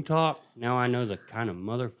when you talk, now I know the kind of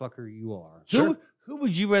motherfucker you are. Who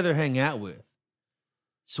would you rather hang out with?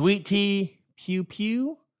 Sweet tea, pew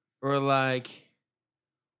pew, or like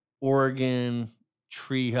Oregon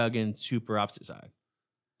tree hugging super opposite side?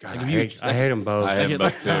 God, Like I, if you- hate them both. I hate 'em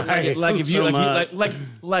both too. I hate Like them if you so like, much.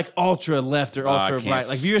 like ultra left or Oh, I ultra can't right.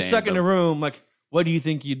 Like if you're stand stuck in a them. room, like what do you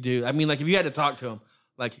think you'd do? I mean, like if you had to talk to him,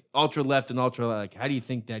 like ultra left and ultra like, how do you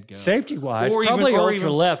think that'd go? Safety wise, Or even- probably or ultra even-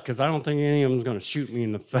 left because I don't think any of them's going to shoot me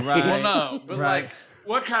in the face. Right. Well, no, but Right. like,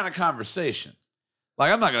 what kind of conversation?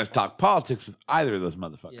 Like, I'm not going to talk politics with either of those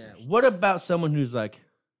motherfuckers. Yeah. What about someone who's like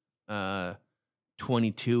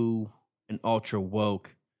 22 and ultra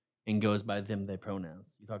woke and goes by them they pronouns?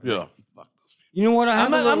 You talk to Yeah, them? fuck those people. You know what?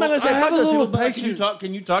 I'm not gonna say I have fuck a those little people. But like, patience.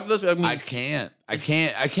 can you talk to those people? I mean, I can't,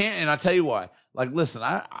 and I'll tell you why. Like, listen,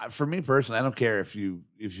 I for me personally, I don't care if you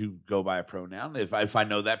go by a pronoun. If I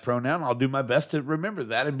know that pronoun, I'll do my best to remember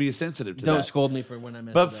that and be sensitive to don't that. scold me for when I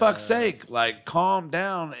mess But it up. fuck's sake, like, calm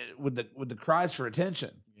down with the cries for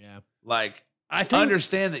attention. Yeah. Like, I think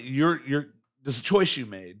understand that you're there's a choice you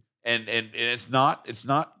made, and it's not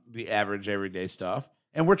the average everyday stuff.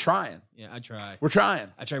 And we're trying. Yeah, I try. We're trying.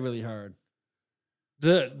 I try really hard.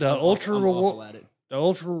 the I'm ultra awful at it. the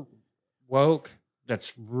ultra woke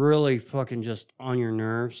that's really fucking just on your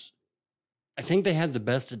nerves. I think they have the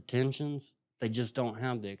best intentions. They just don't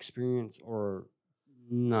have the experience or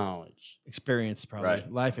knowledge. Experience, probably.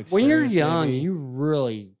 Right. Life experience. When you're young, maybe.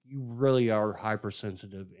 you really are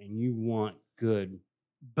hypersensitive and you want good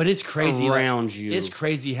But it's crazy. around you. It's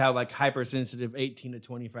crazy how like hypersensitive 18 to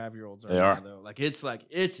 25-year-olds are. They now, are. though. Like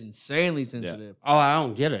it's insanely sensitive. Oh, I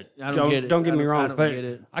don't get it. I don't get it. Don't get me I wrong, don't but get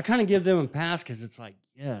it. I kind of give them a pass because it's like,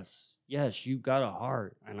 yes, you got a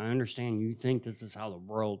heart, and I understand you think this is how the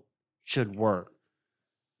world should work.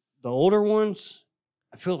 The older ones,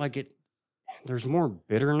 I feel like there's more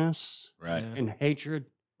bitterness Right. Yeah. and hatred,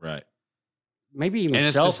 Right. maybe even And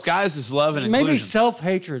it's self, disguised as love and maybe inclusion.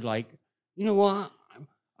 self-hatred. Like, you know what?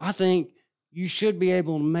 I think you should be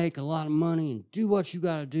able to make a lot of money and do what you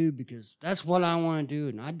got to do because that's what I want to do,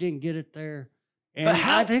 and I didn't get it there. And But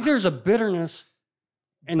how- I think there's a bitterness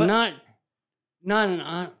and But- not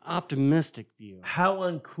an optimistic view. How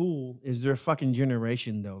uncool is their fucking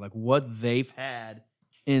generation though? Like what they've had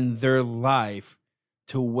in their life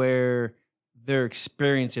to where their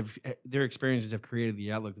experiences have created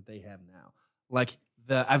the outlook that they have now. Like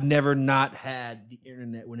I've never not had the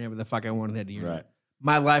internet whenever the fuck I wanted to have the internet. Right.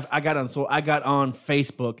 My life, I got on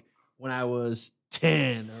Facebook when I was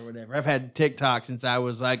 10 or whatever. I've had TikTok since I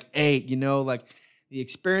was like 8, you know, like the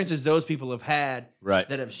experiences those people have had Right.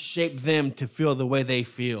 that have shaped them to feel the way they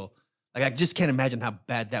feel. Like I just can't imagine how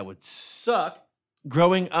bad that would suck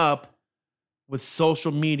growing up with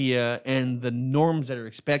social media and the norms that are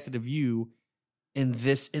expected of you in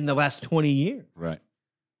the last 20 years. Right.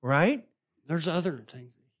 Right? There's other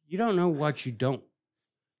things. You don't know what you don't.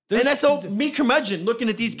 And that's all me curmudgeon looking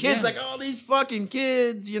at these kids Yeah. like, oh, these fucking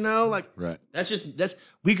kids, you know, like Right.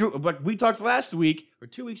 we talked last week or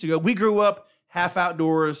 2 weeks ago. We grew up half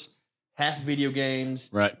outdoors, half video games,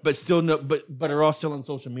 Right. but still but are all still on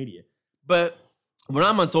social media. But when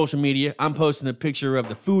I'm on social media, I'm posting a picture of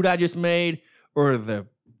the food I just made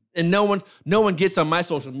and no one gets on my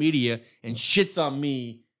social media and shits on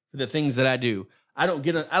me for the things that I do. I don't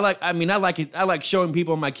get I like showing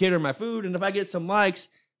people my kid or my food, and if I get some likes,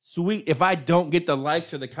 sweet. If I don't get the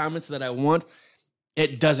likes or the comments that I want,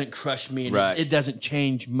 it doesn't crush me and Right. it doesn't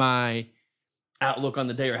change my outlook on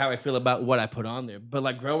the day or how I feel about what I put on there. But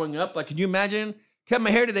like growing up, like, can you imagine cut my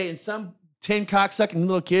hair today and some 10 cocksucking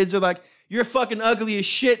little kids are like, you're fucking ugly as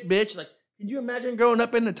shit, bitch. Like, can you imagine growing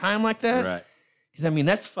up in a time like that? Right. Because I mean,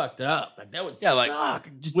 that's fucked up. Like that would suck.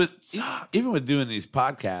 Just suck. Even with doing these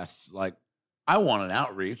podcasts, like I want an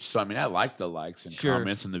outreach. So I mean, I like the likes and Sure.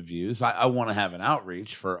 comments and the views. I want to have an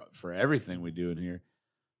outreach for everything we do in here.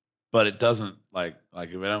 But it doesn't like if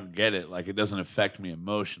I don't get it, like it doesn't affect me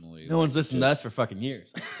emotionally. No one's listened to us for fucking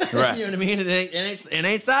years. Right. You know what I mean? It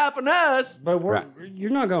ain't stopping us. But Right.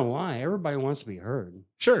 you're not going to lie. Everybody wants to be heard.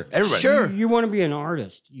 Sure, everybody. Sure. You want to be an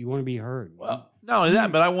artist. You want to be heard. Well, not only that,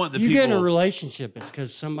 but I want the you people. get in a relationship, it's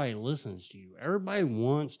because somebody listens to you. Everybody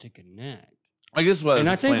wants to connect. I guess what And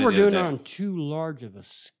I think explaining we're the other doing it day. on too large of a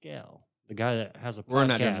scale. The guy that has a podcast.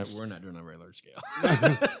 We're not doing it on a very large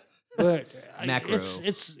scale. But Macro.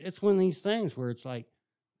 it's one of these things where it's like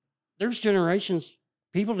there's generations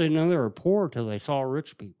people didn't know they were poor till they saw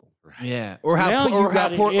rich people. Yeah, or Now you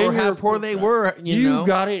got it in how your- poor they were. You know,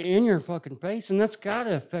 got it in your fucking face, and that's got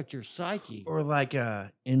to affect your psyche. or like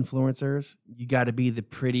influencers. You got to be the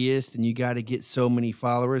prettiest, and you got to get so many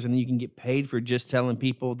followers, and then you can get paid for just telling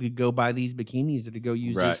people to go buy these bikinis or to go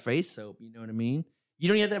use Right. this face soap. You know what I mean? You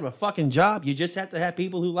don't even have to have a fucking job. You just have to have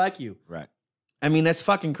people who like you. Right. I mean, that's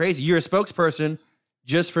fucking crazy. You're a spokesperson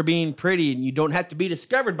just for being pretty, and you don't have to be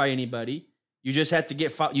discovered by anybody. You just have to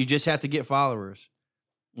get followers.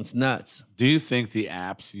 It's nuts. Do you think the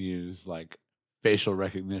apps use like facial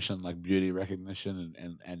recognition, like beauty recognition,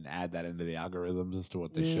 and add that into the algorithms as to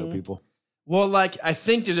what they show people? Well, like I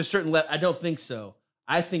think there's a certain I don't think so.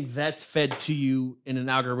 I think that's fed to you in an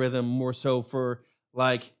algorithm more so for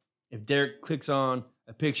like if Derek clicks on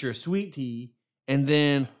a picture of Sweet Tea and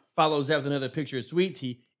then follows that with another picture of Sweet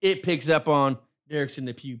Tea, it picks up on Derek's in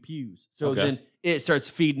the pews. So Okay. then it starts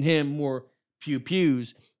feeding him more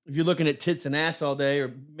pews. If you're looking at tits and ass all day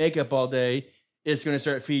or makeup all day, it's going to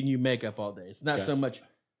start feeding you makeup all day. It's not Okay. so much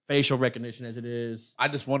facial recognition as it is. I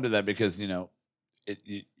just wonder that because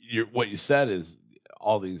what you said is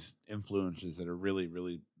all these influencers that are really,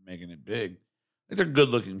 really making it big. They're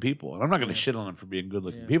good-looking people, and I'm not going to shit on them for being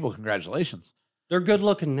good-looking Yeah. people. Congratulations. They're good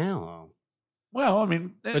looking now, Well, I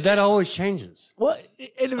mean, but that always changes. well, if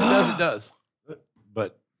it does, it does.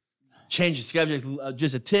 But Change the subject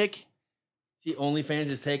just a tick. See, OnlyFans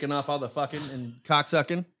is taking off all the fucking and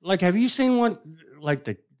cocksucking. Like, have you seen what like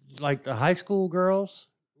the high school girls?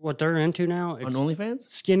 What they're into now? On OnlyFans?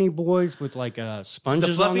 Skinny boys with like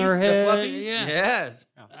sponges the on their head. The fluffies? Yeah. Yes.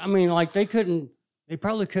 I mean, like they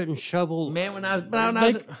probably couldn't shovel. Man, when I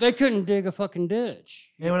was they couldn't dig a fucking ditch.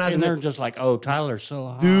 Man, when I was and in they're the- just like, oh, Tyler's so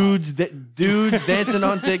hot. dudes dancing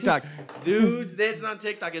on TikTok. Dudes dancing on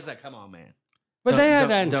TikTok. It's like, come on, man. But they had Don't-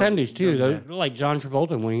 that in don't- 70s too, don't- though. Like John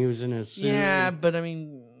Travolta when he was in his suit. Yeah, but I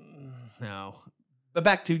mean, no. But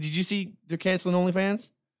back to, did you see they're canceling OnlyFans?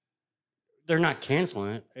 They're not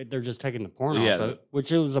canceling it. They're just taking the porn Yeah. off it,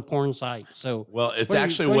 which it was a porn site. So well, it What are you-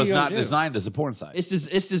 actually what are was you gonna not do? designed as a porn site. It's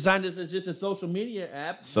designed as just a social media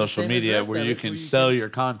app. Social same as the media rest where of you it, can sell your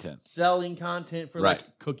content, selling content for Right.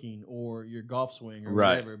 like cooking or your golf swing or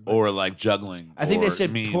right? whatever. But Or like juggling. I think they or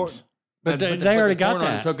said memes. But they already got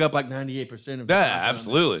that. Took up like 98% of the Yeah, content on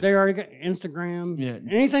absolutely. they already got Instagram. Yeah.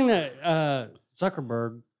 Anything that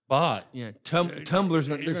Zuckerberg bought. Yeah, Tumblr's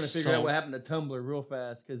they're going to It's figure out so- what happened to Tumblr real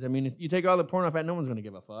fast because I mean, you take all the porn off that, no one's going to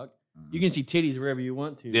give a fuck. You can see titties wherever you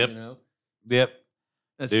want to. Yep. You know, Yep,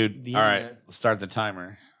 that's dude. the All right, internet. let's start the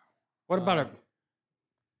timer. What about it?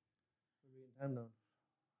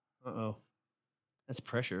 Uh-oh, that's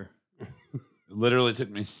pressure. It literally took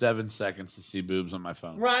me 7 seconds to see boobs on my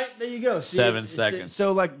phone. Right there, you go. See, 7 seconds.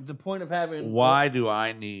 So, like the point of having Why do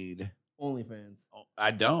I need? OnlyFans.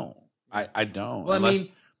 I don't. I don't. Well, Unless- I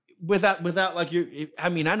mean, without like I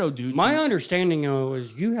mean, I know dudes. My understanding though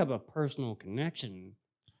is you have a personal connection.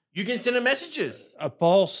 You can send them messages. A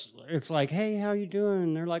false, it's like, hey, how you doing?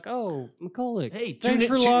 And they're like, oh, McCulloch, Hey, thanks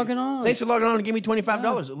for logging on. Thanks for logging on and give me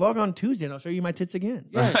 $25. Log on Tuesday and I'll show you my tits again.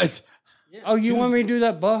 Yeah. Right. Yeah. Oh, you want me to do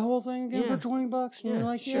that butthole thing again Yeah. for $20? And you're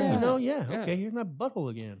like, sure. yeah. You know, Yeah. okay, here's my butthole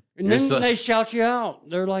again. And You're then so- they shout you out.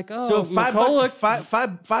 They're like, oh, So McCulloch,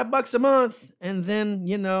 $5 a month, and then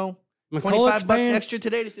McCulloch's $25 paying, extra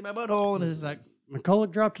today to see my butthole, and it's like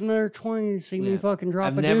McCulloch dropped another 20 to see me Yeah. fucking drop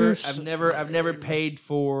I've a never deuce. I've never paid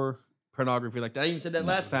for pornography like that. I even said that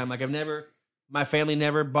last time. Like my family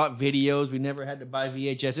never bought videos. We never had to buy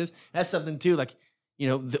VHSs. That's something too. Like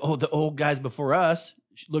the old guys before us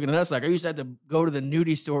looking at us like I used to have to go to the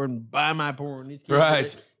nudie store and buy my porn. These kids,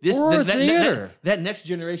 Right. Or theater. That next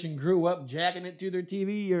generation grew up jacking it through their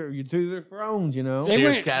TV or through their phones. They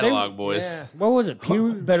Sears went- catalog, boys. Yeah. What was it?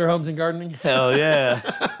 Better Homes and Gardening. Hell yeah.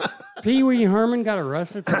 Pee Wee Herman got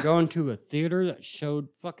arrested for going to a theater that showed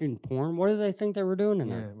fucking porn. What did they think they were doing in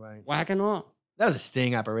Yeah, there? right. Whacking off. That was a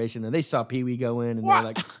sting operation. And they saw Pee Wee go in and Why-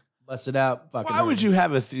 they're like, busted out. Fucking Why would hard. you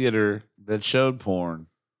have a theater that showed porn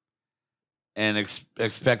and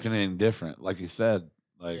expect anything different? Like you said,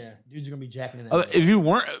 like Yeah, dudes are gonna be jacking in that. oh, if you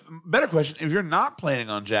weren't, better question, if you're not planning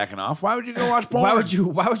on jacking off, why would you go watch porn? Why would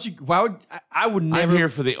you? I would never. I'm here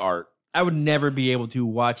for the art. I would never be able to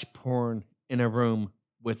watch porn in a room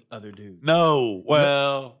with other dudes. No,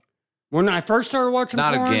 well, When I first started watching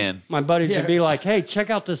Not porn, again. my buddies Yeah. would be like, hey, check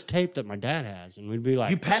out this tape that my dad has. And we'd be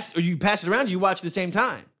like, You pass it around. You watch at the same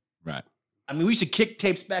time. right. I mean, we used to kick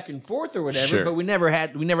tapes back and forth or whatever, Sure. but we never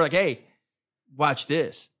like, hey, watch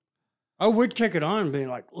this, oh, we'd kick it on and be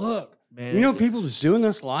like, look, man. you know, people just doing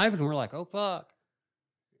this live. And we're like, oh, fuck.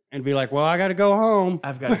 And be like, well, I got to go home.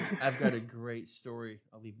 I've got a great story.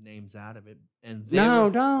 I'll leave names out of it. And they No, were-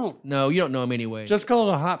 don't. no, you don't know them anyway. Just call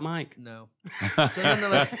it a hot mic. no.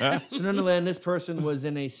 So nonetheless, this person was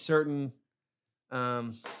in a certain.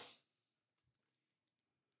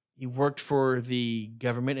 He worked for the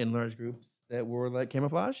government in large groups that wore like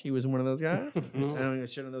camouflage. He was one of those guys. I don't think I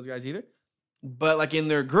should know those guys either. But like in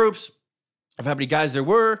their groups of how many guys there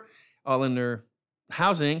were, all in their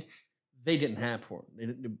housing, they didn't have porn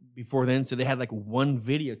before then. So they had like one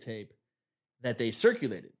videotape that they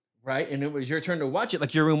circulated, right? And it was your turn to watch it.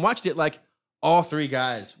 Like your room watched it. Like all three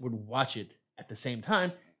guys would watch it at the same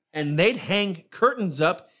time, and they'd hang curtains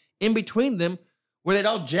up in between them where they'd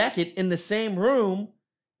all jack it in the same room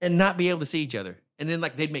and not be able to see each other. And then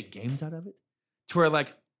like they'd make games out of it to where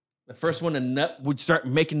like the first one to nut would start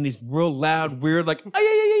making these real loud, weird, like,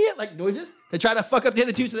 oh, yeah, like noises to try to fuck up the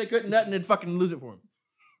other two so they couldn't nut and then fucking lose it for him.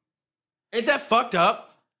 Ain't that fucked up?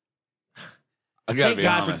 I gotta Thank be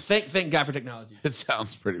God honest. thank God for technology. It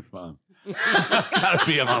sounds pretty fun. Gotta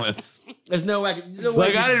be honest. There's no way. No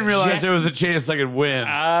way Like I didn't realize there was a chance I could win.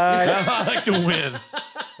 I like to win.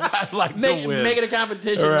 I like to win. Make it a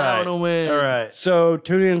competition. All I right. want to win. All right. So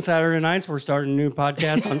tune in Saturday nights. We're starting a new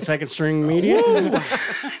podcast on Second String Media.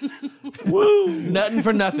 Woo. Nothing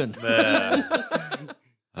for nothing.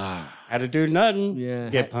 Ah. How to do nothing. Yeah.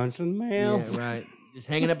 Get punched in the mail. Yeah, right. Just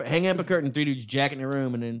hanging up a curtain, three dudes jacking in the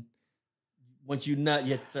room, and then once you nut,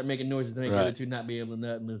 you have to start making noises to make the other Right. two not be able to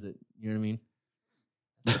nut and lose it. You know what I mean?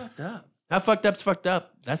 That's fucked up. How fucked up's fucked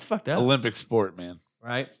up? That's fucked up. Olympic sport, man.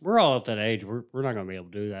 Right? We're all at that age. We're not going to be able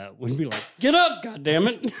to do that. We'd be like, get up,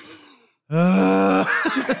 goddammit.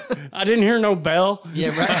 I didn't hear no bell.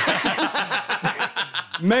 Yeah,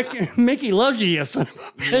 right. Mickey loves you, you son of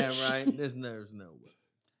a bitch. Yeah, right. There's no way.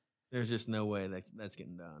 There's just no way that's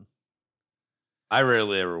getting done. I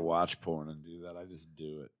rarely ever watch porn and do that. I just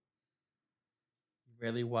do it. You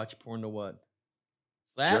rarely watch porn to what?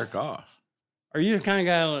 Slap? Jerk off. Are you the kind of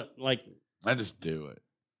guy like, I just do it.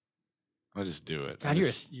 I just do it. God, you're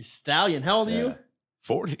a stallion. How old are you?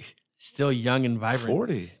 40. Still young and vibrant.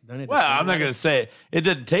 40. Don't have to Well, think I'm not about going it. to say it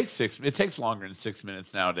doesn't take 6. It takes longer than 6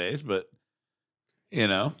 minutes nowadays, but you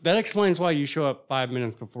know. that explains why you show up 5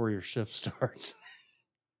 minutes before your shift starts.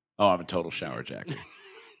 Oh, I'm a total shower jacker.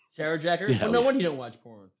 Shower jacker? Yeah, Well, no yeah. wonder you don't watch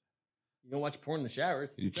porn. You don't watch porn in the shower.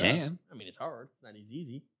 It's You tough. can. I mean, it's hard. It's not as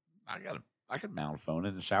easy. I can mount a phone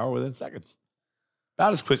in the shower within seconds.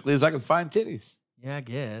 About as quickly as I can find titties. Yeah, I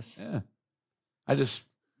guess. Yeah. I just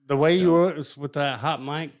The way you was with that hot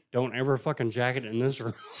mic, don't ever fucking jack it in this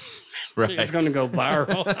room. It's going to go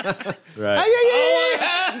viral. right.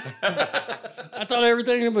 I thought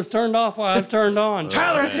everything was turned off while I was turned on.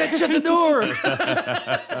 Tyler said shut the door.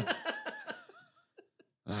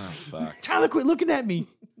 Oh fuck. Tyler, quit looking at me.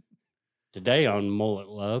 Today on Mullet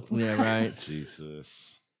Love. Yeah, right.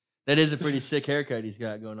 Jesus. That is a pretty sick haircut he's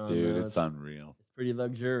got going on. Dude, though. it's unreal. It's pretty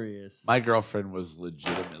luxurious. My girlfriend was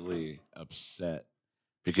legitimately upset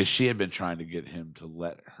because she had been trying to get him to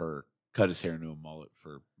let her cut his hair into a mullet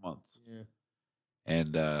for months. Yeah.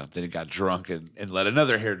 And then he got drunk and let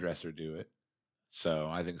another hairdresser do it. So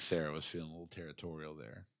I think Sarah was feeling a little territorial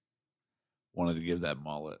there. Wanted to give that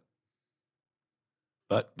mullet.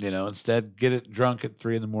 But, instead, get it drunk at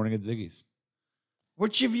 3 a.m. at Ziggy's.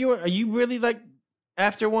 What's your view? Are you really like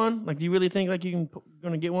after one? Like, do you really think like you're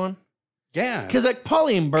gonna get one? Yeah. Because like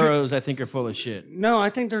Paulie and Burrows, I think are full of shit. No, I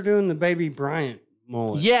think they're doing the Baby Bryant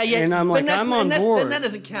mullet. Yeah. And I'm like, I'm on board. That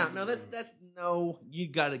doesn't count. No, that's no. You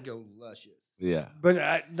gotta go luscious. Yeah. But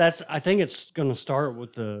I think it's going to start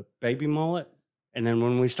with the baby mullet. And then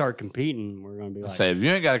when we start competing, we're going to be like, Say, if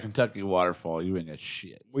you ain't got a Kentucky waterfall, you ain't got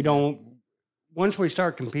shit. we don't, once we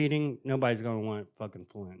start competing, nobody's going to want fucking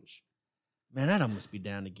flinch. Man, I'd almost be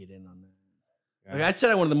down to get in on that. Yeah. Like, I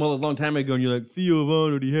said I wanted the mullet a long time ago, and you're like, Theo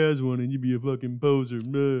Vaughn already has one, and you'd be a fucking poser.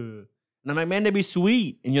 Blah. And I'm like, man, that'd be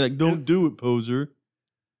sweet. And you're like, don't do it, poser.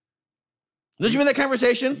 Did you in that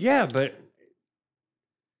conversation? Yeah, but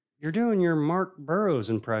you're doing your Mark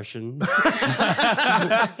Burrows impression.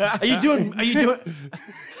 Are you doing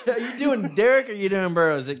Derek or are you doing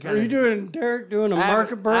Burrows? Are you doing Derek doing a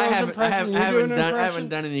Mark Burrows impression? I haven't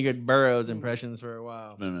done any good Burrows impressions for a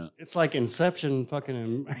while. No. It's like Inception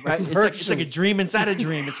fucking Right? It's like a dream inside a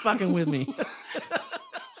dream. It's fucking with me.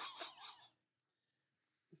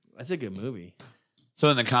 That's a good movie. So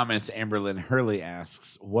in the comments, Amberlynn Hurley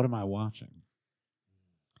asks, what am I watching?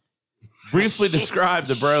 Briefly describe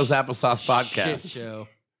the Burrows Applesauce podcast. Shit show.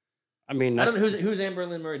 I mean, I don't know who's Amber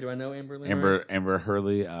Lynn Murray. Do I know Amber Lynn Murray? Amber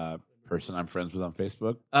Hurley, person I'm friends with on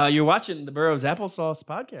Facebook. You're watching the Burrows Applesauce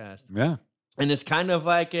podcast. Yeah. And it's kind of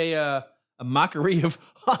like a mockery of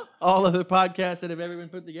all other podcasts that have ever been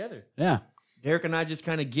put together. Yeah. Derek and I just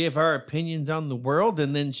kind of give our opinions on the world,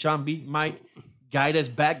 and then Sean Beat might guide us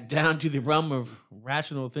back down to the realm of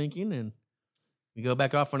rational thinking, and we go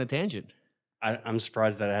back off on a tangent. I'm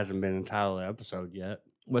surprised that it hasn't been a title of the episode yet.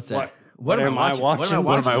 What's that? What am I watching?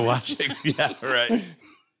 What am I watching? Yeah, right.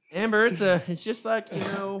 Amber, it's just like,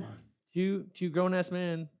 two grown ass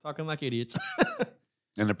men talking like idiots.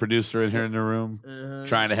 And the producer in here in the room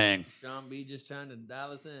trying to hang. Sean B just trying to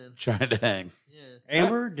dial us in. Trying to hang. Yeah.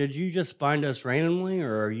 Amber, did you just find us randomly,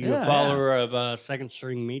 or are you a follower of Second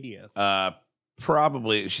String Media?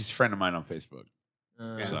 Probably. She's a friend of mine on Facebook.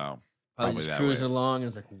 So Probably that just cruising way. along and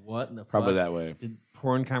it's like, what in the Probably fuck? that way. Did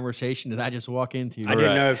porn conversation did I just walk into? I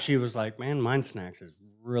didn't know if she was like, man, Mind Snacks is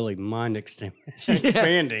really mind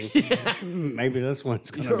expanding. Yeah. Maybe this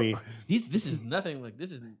one's going to be. This is nothing like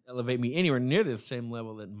this isn't elevate me anywhere near the same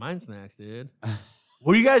level that Mind Snacks did.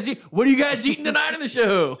 What do you guys eat? What are you guys eating tonight on the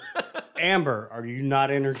show? Amber, are you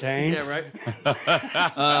not entertained? Yeah,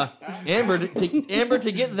 right. Amber,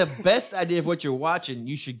 to get the best idea of what you're watching,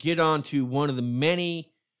 you should get on to one of the many.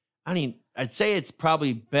 I mean, I'd say it's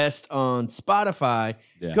probably best on Spotify.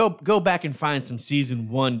 Yeah. Go back and find some season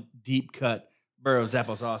 1 deep cut Burrows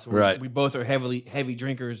Applesauce. Where Right. We both are heavy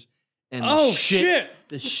drinkers, and Oh, shit.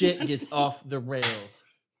 the shit gets off the rails.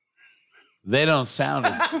 They don't sound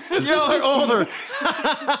as Y'all are older.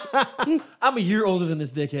 I'm a year older than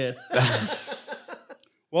this dickhead.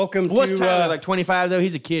 Welcome What's to. Tyler, like 25 though?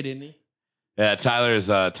 He's a kid, isn't he? Yeah, Tyler's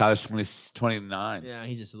 29. Yeah,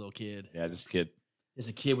 he's just a little kid. Yeah, just a kid. Just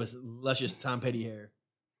a kid with luscious Tom Petty hair.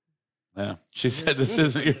 Yeah. She said this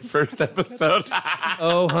isn't your first episode.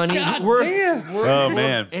 Oh, honey. God we're, damn. we're-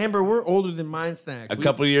 man. Amber, we're older than Mind Snacks. A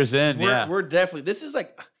couple years in, We're, we're definitely, this is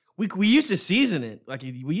like, we used to season it. Like,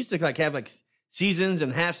 we used to like have like seasons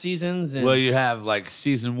and half seasons. And Well, you have like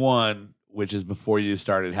season 1, which is before you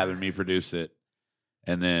started having me produce it.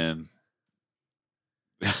 And then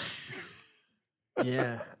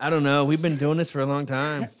yeah, I don't know. We've been doing this for a long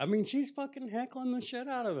time. I mean, she's fucking heckling the shit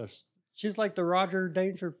out of us. She's like the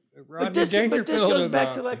Rodney But this Dangerfield goes of,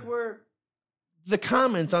 back to like where the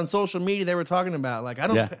comments on social media they were talking about. Like, I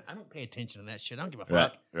don't pay attention to that shit. I don't give a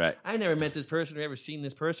fuck. right. I never met this person or ever seen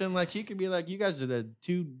this person. Like, she could be like, you guys are the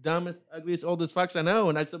two dumbest, ugliest, oldest fucks I know.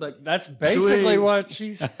 And I'd still be like, That's basically what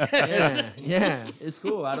she said. yeah, it's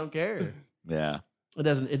cool. I don't care. Yeah.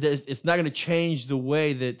 It's not going to change the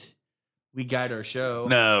way that we guide our show.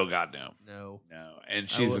 No, God, no. No. And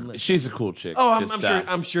wouldn't let she's a cool chick. Oh, Just,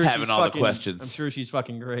 I'm sure having she's all fucking, the questions. I'm sure she's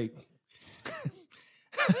fucking great.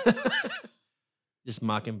 Just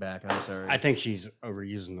mocking back. I'm sorry. I think she's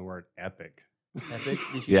overusing the word epic. Epic?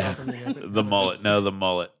 Did she Yeah. call something epic? The mullet. No, the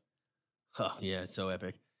mullet. Oh, yeah, it's so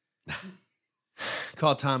epic.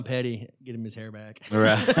 Call Tom Petty, get him his hair back.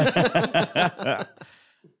 Right.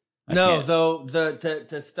 No, though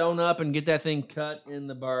to stone up and get that thing cut in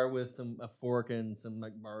the bar with a fork and some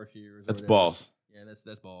like bar shears. or That's whatever. balls. Yeah,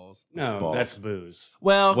 that's balls. No, balls. that's booze.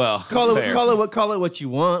 Well, call fair. it what you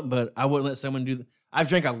want, but I wouldn't let someone do. I've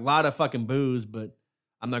drank a lot of fucking booze, but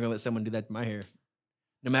I'm not gonna let someone do that to my hair.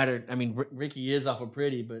 No matter, I mean, Ricky is awful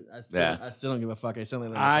pretty, but I still don't give a fuck.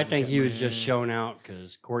 I think he was just showing out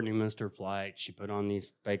because Courtney missed her flight. She put on these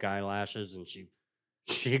fake eyelashes and she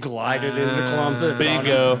glided into Columbus.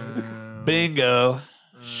 Bingo.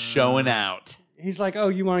 Showing out. He's like, "Oh,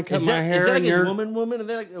 you want to cut Is my that, hair?" is that like and his you're- woman?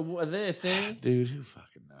 Are they a thing? Dude, who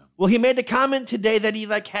fucking know? Well, he made the comment today that he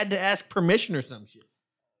like had to ask permission or some shit.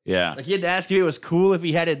 Yeah. Like he had to ask if it was cool if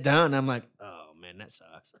he had it done. I'm like, oh man, that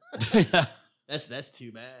sucks. That's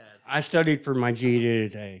too bad. I studied for my GED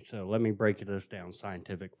today, so let me break this down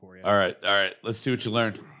scientific for you. All right. Let's see what you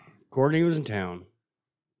learned. Courtney was in town.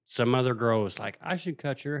 Some other girl was like, "I should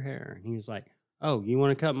cut your hair," and he was like, "Oh, you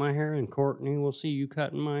want to cut my hair?" And Courtney will see you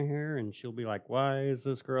cutting my hair, and she'll be like, "Why is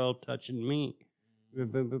this girl touching me?" They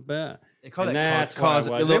call And that that's why cause.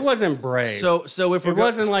 it was. It wasn't brave. So if we're it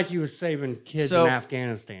wasn't like he was saving kids So- in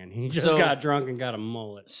Afghanistan. He just so- got drunk and got a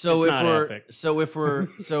mullet. So It's if not we're epic.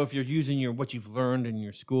 so if you're using what you've learned in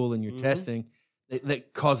your school and your Mhm. testing,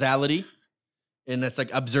 that causality, and that's like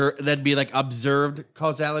that'd be like observed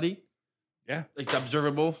causality. Yeah. Like the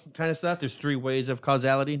observable kind of stuff. There's 3 ways of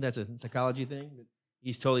causality. That's a psychology thing.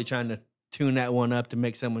 He's totally trying to tune that one up to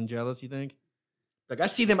make someone jealous. You think? Like I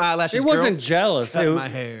see them eyelashes. It wasn't girl, jealous. cut It- my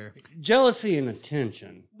hair. jealousy and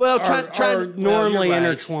attention Well, are normally well, you're right.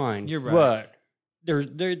 intertwined. You're right. But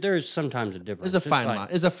there's sometimes a difference. There's a It's fine like, line.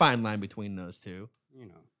 There's a fine line between those two. You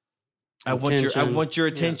know, I Attention. want your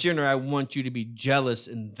Yeah. attention, or I want you to be jealous,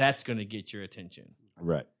 and that's going to get your attention.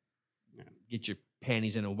 Right. Get your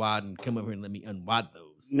panties in a wad and come over here and let me unwad those.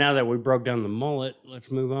 now that we broke down the mullet, let's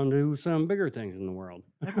move on to some bigger things in the world.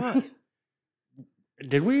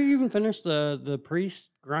 Did we even finish the priest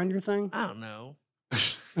grinder thing? I don't know.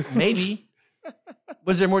 Maybe.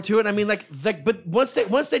 Was there more to it? I mean, but once they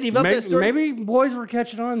developed that story, Maybe boys were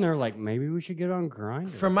catching on. They're like, maybe we should get on Grindr.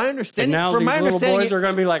 from my and understanding, now these little boys are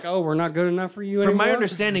going to be like, oh, we're not good enough for you from anymore. my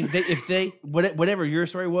understanding, if they whatever your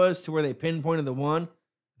story was to where they pinpointed the one,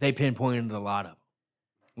 they pinpointed a lot of them,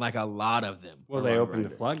 like a lot of them. well, were they on opened the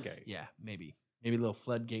Grindr. floodgate. Yeah, maybe a little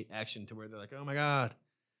floodgate action to where they're like, oh my god,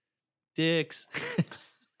 dicks.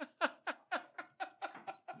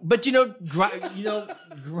 But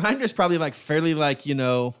Grindr's probably like fairly like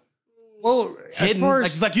Well, hidden. as far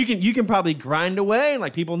as, Like you can probably grind away,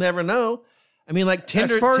 like people never know. I mean, like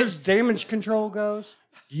Tinder. as far as damage control goes,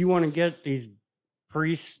 do you want to get these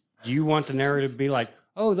priests? Do you want the narrative to be like,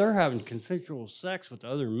 oh, they're having consensual sex with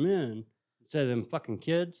other men instead of them fucking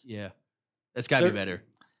kids? yeah, that's got to be They're- better.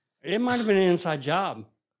 It might have been an inside job.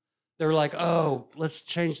 They're like, oh, let's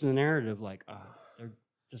change the narrative. Like, they're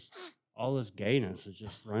just all this gayness is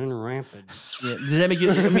just running rampant. Yeah, does that make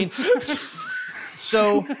you? I mean,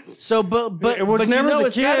 so, but it was but never the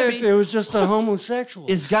it's gotta kids. be- It was just the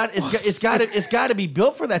homosexuals. It's got to be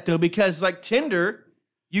built for that though, because like Tinder,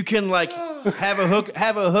 you can like have a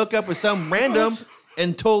hookup with some random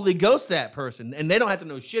and totally ghost that person, and they don't have to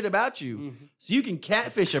know shit about you. Mhm. So you can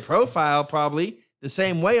catfish a profile probably the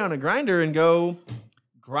same way on a grinder and go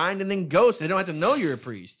grind and then ghost. They don't have to know you're a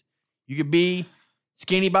priest. You could be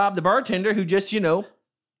Skinny Bob the bartender who just I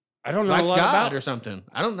don't know likes a lot God about or something.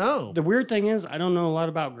 I don't know. The weird thing is, I don't know a lot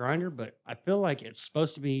about Grindr, but I feel like it's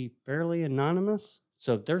supposed to be fairly anonymous.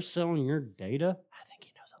 So if they're selling your data, I think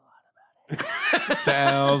he knows a lot about it.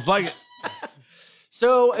 Sounds like it.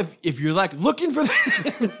 So if you're like looking for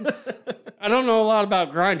that, I don't know a lot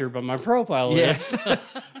about Grindr, but my profile yes. is.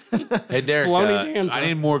 Hey, Derek, Baloney Danza. I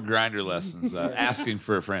need more grinder lessons. Asking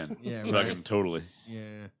for a friend. Yeah, Fucking right. totally.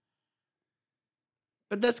 Yeah.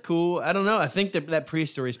 But that's cool. I don't know. I think that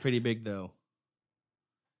priest story is pretty big though.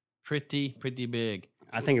 Pretty big.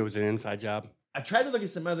 I think it was an inside job. I tried to look at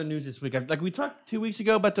some other news this week. Like we talked 2 weeks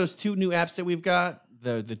ago about those 2 new apps that we've got.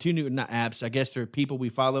 The 2 new, not apps, I guess they're people we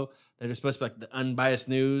follow that are supposed to be like the unbiased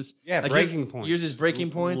news. Yeah, Like Breaking yours, Points. Yours is Breaking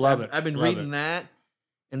Points. Love it. I've been Love reading it. that.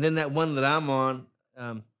 And then that one that I'm on.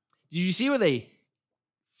 Did you see where they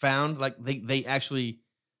found like they actually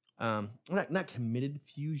not committed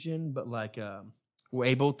fusion, but like were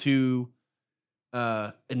able to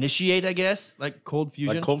initiate, I guess, like cold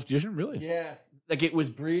fusion. Like cold fusion, really? Yeah, like it was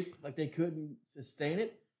brief, like they couldn't sustain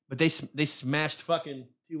it, but they smashed fucking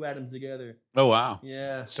 2 atoms together. Oh wow.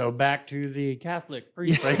 Yeah, So back to the Catholic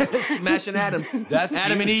priest thing. smashing atoms. That's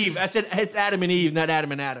Adam and huge. Eve. I said it's Adam and Eve, not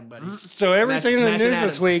Adam and Adam, buddy. So everything in the smashing news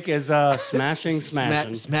atoms. this week is smashing,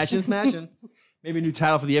 smashing. smashing. Maybe a new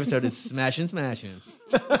title for the episode is smashing.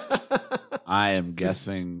 I am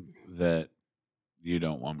guessing that you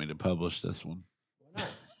don't want me to publish this one.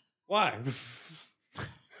 Why?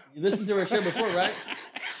 You listened to our show before, right?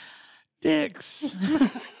 Dicks.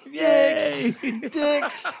 Dicks.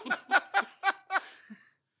 Dicks.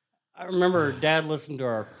 I remember Dad listened to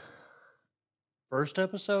our first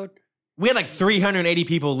episode We had like 380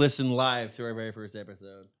 people listen live to our very first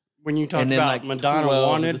episode. when you talked And then, about like, Madonna 12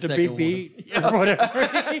 wanted the to be second one. beat or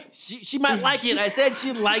whatever. She might like it. I said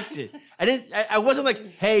she liked it. I wasn't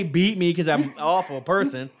like, hey, beat me because I'm an awful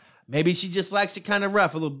person. Maybe she just likes it kind of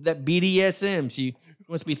rough, a little that BDSM. She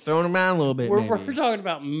wants to be thrown around a little bit. We're maybe. talking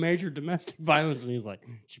about major domestic violence, and he's like,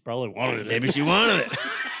 she probably wanted it. Maybe she wanted it.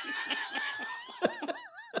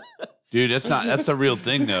 Dude, that's a real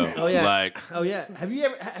thing though. Oh yeah. Like, Oh yeah. Have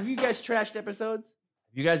you guys trashed episodes?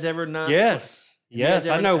 Have you guys ever not? Yes. Yes, guys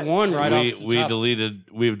I ever- know one right off the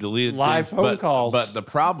top. we've deleted Live things, phone calls. But the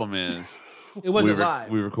problem is It wasn't we live.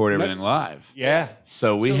 we record everything live. Yeah.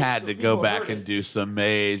 So we So- had so to go people back heard and it. do some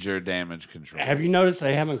major damage control. Have you noticed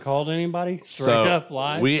they haven't called anybody straight So up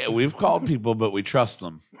live? we've called people, but we trust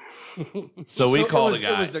them. So we So called it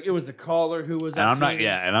a was, guy. It was the caller who was. And I'm not. upset.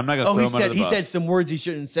 Yeah, and I'm not gonna Oh, throw he him under said the he bus. said some words he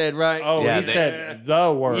shouldn't said. Right. oh, Yeah, he they- said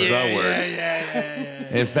the word. the word.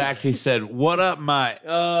 Yeah. In fact, he said, "What up, mate?"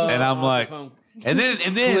 Oh, And I'm off the like- phone. And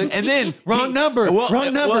then wrong he- number. well,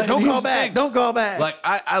 Wrong number. well, Don't here's call the back. thing. Don't call back. Like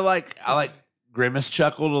I like Grimace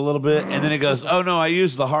chuckled a little bit, and then he goes, "Oh no, I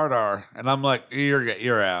used the hard R," and I'm like, "You're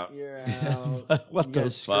out." You're out. What You the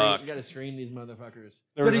gotta fuck? You gotta screen these motherfuckers.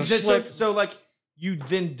 There So, was did- a slip- so like you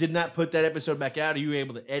then did not put that episode back out. Are you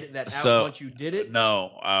able to edit that out So, once you did it?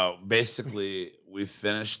 No, basically we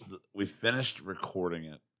finished recording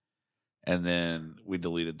it, and then we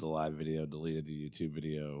deleted the live video, deleted the YouTube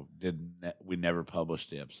video. We never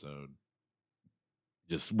published the episode.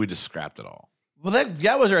 We just scrapped it all. Well,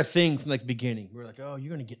 that was our thing from like the beginning. We were like, oh, you're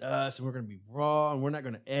gonna get us, and we're gonna be raw, and we're not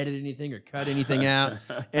gonna edit anything or cut anything out.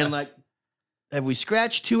 And like, have we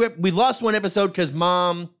scratched we lost one episode because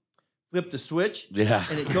Mom flipped the switch Yeah,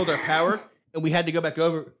 and it killed our power, and we had to go back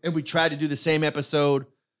over, and we tried to do the same episode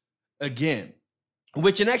again.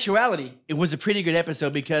 Which in actuality, it was a pretty good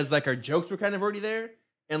episode because like our jokes were kind of already there,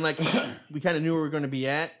 and like we kind of knew where we were going to be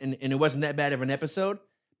at, and it wasn't that bad of an episode.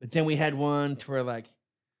 But then we had one to where like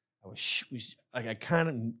I kind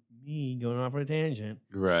of me going off on a tangent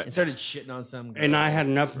right. and started shitting on some girl. And I had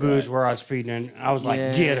enough booze where I was feeding in. I was like,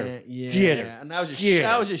 get her. yeah. Get her. And I was just Get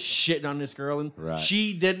I her. was just shitting on this girl, and Right.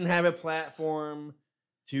 she didn't have a platform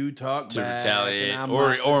to talk To back, retaliate, and I'm or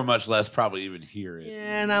like, or much less probably even hear it.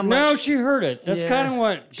 yeah, and I'm No, like, she heard it. That's Yeah. kind of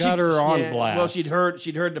what got her on yeah. blast. Well,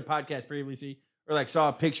 she'd heard the podcast previously, or like saw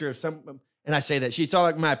a picture of some, and I say that she saw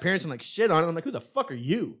like my appearance and like shit on it. I'm like, who the fuck are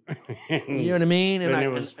you? You know what I mean? And And I it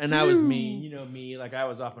was, and I was mean, you know me, like I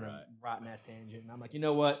was off on a rotten ass tangent, and I'm like, you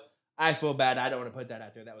know what? I feel bad. I don't want to put that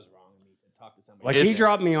out there. That was wrong of me to talk to somebody. Like It's- he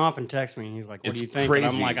dropped me off and texted me. And he's like, "What do It's you think?" And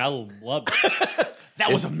I'm crazy. like, "I love it."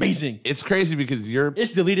 That was amazing. It's crazy because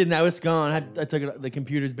It's deleted now. It's gone. I took it. The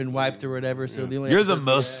computer's been wiped or whatever. So the only you're the episodes we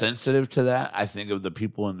most had- sensitive to that. I think of the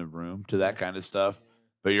people in the room to that kind of stuff.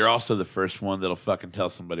 But you're also the first one that'll fucking tell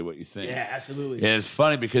somebody what you think. Yeah, absolutely. And it's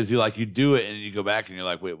funny because you do it and you go back and you're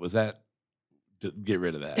like, wait, was that? Get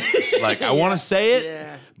rid of that. Like, I want Yeah. to say it,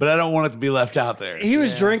 Yeah. but I don't want it to be left out there. He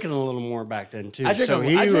was Yeah. drinking a little more back then too. I drink. So a,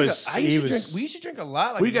 he I drink was. a, I he used to was. drink. We used to drink a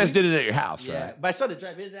lot. Like Well, you guys did it at your house, Yeah, right? but I still had to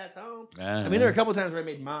drive his ass home. Yeah. I mean, there were a couple times where I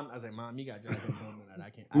made Mom. I was like, Mom, you got to drive him home tonight. I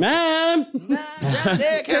can't. Mom, Nah,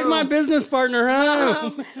 there, take my business partner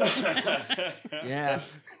home. Yeah,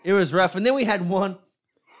 it was rough. And then we had one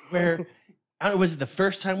where I don't know, was it the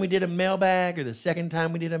first time we did a mailbag or the second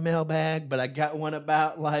time we did a mailbag? But I got one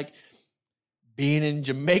about like being in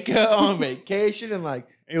Jamaica on vacation and like,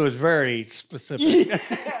 It was very specific.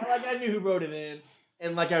 like I knew who wrote it in.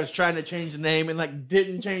 And like I was trying to change the name and like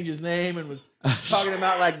didn't change his name and was talking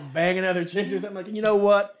about like banging other chicks or something. Like, you know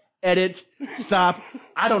what? Edit, stop.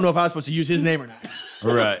 I don't know if I was supposed to use his name or not.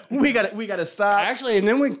 Right. We gotta stop. Actually, and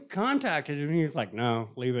then we contacted him. And he was like, "No,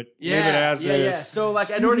 leave it. Leave it as is." Yeah. So like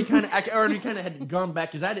I already kind of had gone back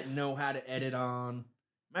because I didn't know how to edit on. Am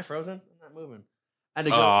I frozen? I'm not moving. I had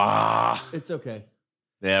to go. Ah. It's okay.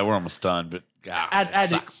 Yeah, we're almost done, but God, I it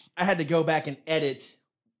sucks. had to go back and edit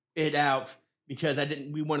it out because I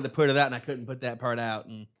didn't. We wanted to put it out and I couldn't put that part out.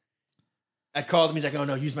 And I called him. He's like, "Oh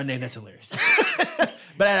no, use my name. That's hilarious."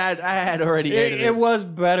 But I had already edited It was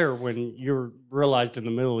better when you realized in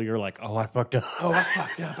the middle. You're like, "Oh, I fucked up." Oh, I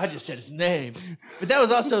fucked up. I just said his name. But that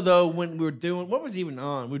was also though when we were doing what was even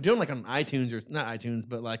on? We were doing like on iTunes or not iTunes,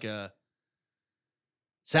 but like a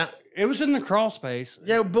sound. It was in the crawl space.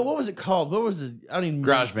 Yeah, but what was it called? What was it? I don't even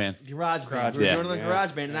GarageBand. GarageBand. We were Yeah. doing it on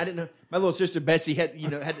GarageBand, and I didn't know. My little sister Betsy had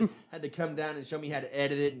had to come down and show me how to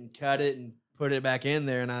edit it and cut it and put it back in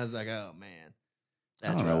there, and I was like, oh man, I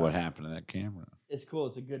don't know what happened to that camera. It's cool.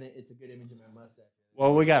 It's a good image of my mustache.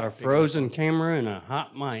 Well, we got a frozen camera and a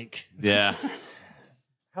hot mic. Yeah.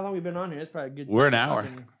 How long we been on here? That's probably a good. We're an hour.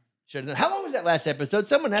 How long was that last episode?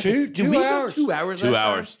 Someone asked Two- me. two Did we go hours. 2 hours. Two last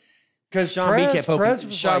time? hours. Because Sean B kept poking. Prez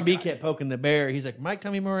was Sean like, B kept poking the bear. He's like, Mike,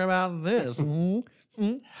 tell me more about this. Mhm.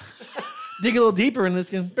 Mhm. Dig a little deeper in this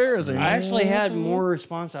conspiracy. I actually had more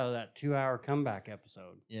response out of that 2-hour comeback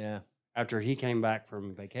episode Yeah. after he came back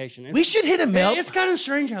from vacation. We should hit a mail. It's kind of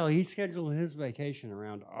strange how he scheduled his vacation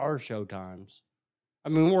around our show times. I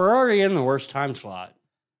mean, we're already in the worst time slot.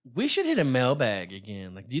 We should hit a mailbag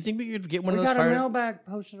again. Like, do you think we could get one We of those? got a mailbag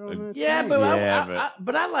posted on the Yeah, thing. but Yeah,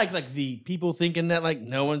 but I like the people thinking that like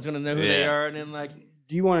no one's gonna know who they Yeah. are, and then like,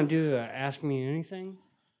 Do you want to do Ask Me Anything?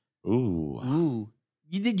 Ooh. ooh,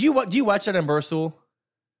 do you watch that on Barstool?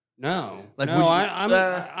 No. Like, no, would you-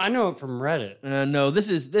 I know it from Reddit. No, this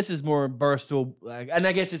is more Barstool, like, and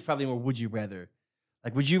I guess it's probably more. Would you rather?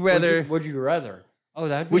 Like, would you rather? Would you rather? Oh,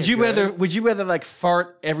 that Would you rather like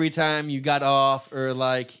fart every time you got off, or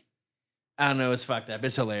like, I don't know, it's fucked up.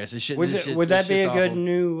 It's hilarious. This shit, Would, this shit- would this that be a shit's good awful.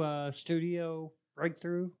 new studio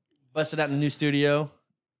breakthrough? Busted out in the new studio?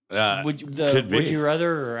 Would you, Could be. Would you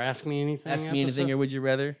rather or Ask Me Anything? ask me anything, or would you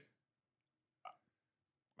rather?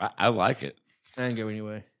 I like it. I can go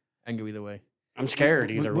anyway. I can go either way. I'm scared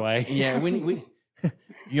either way. Yeah, we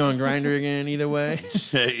you on Grinder again? Either way,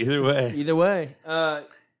 Either way. either way.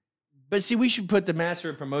 But see, we should put the master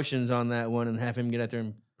of promotions on that one and have him get out there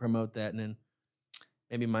and promote that, and then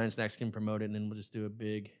maybe Mind Snacks can promote it, and then we'll just do a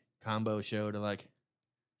big combo show to like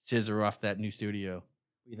scissor off that new studio. What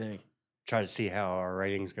do you think? Try to see how our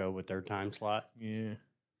ratings go with their time slot. Yeah.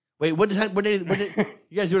 Wait, what did you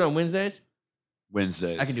guys do it on Wednesdays?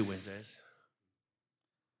 Wednesdays. I can do Wednesdays.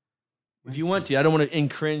 If you want to, I don't want to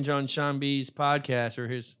infringe on Sean B's podcast or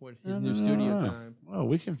his new studio time. Well,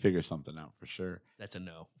 we can figure something out for sure. That's a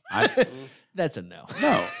no. I That's a no.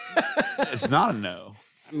 no. It's not a no.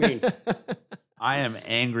 I mean, I am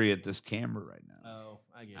angry at this camera right now. Oh,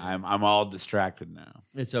 I get it. I'm all distracted now.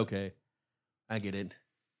 It's okay. I get it.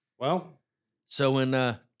 well, So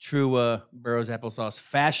in true Burroughs applesauce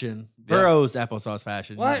fashion, Yeah.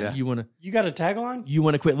 What? you wanna you got a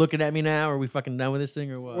tagline? quit looking at me now? Or are we fucking done with this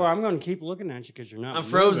thing or what? Well, I'm going to keep looking at you because you're not. I'm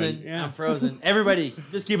frozen. moving. Yeah. I'm frozen. Everybody,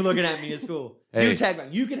 just keep looking at me. It's cool. Hey. New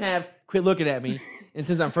tagline. You can have quit looking at me. And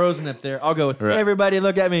since I'm frozen up there, I'll go with Right. everybody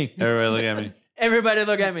look at me. Everybody look at me. Everybody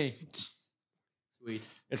look at me. Sweet.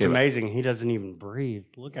 It's Okay, but- amazing. He doesn't even breathe.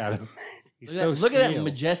 Look at him. He's so Look at that still.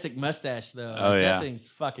 majestic mustache, though. Oh, yeah. That thing's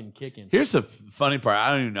fucking kicking. Here's the funny part.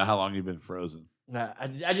 I don't even know how long you've been frozen.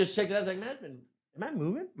 I just checked it out. I was like, man, am I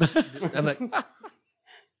moving? I'm like,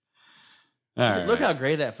 All look right. how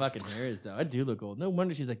gray that fucking hair is, though. I do look old. No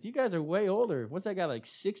wonder she's like, you guys are way older. What's that guy, like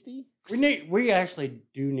 60? We actually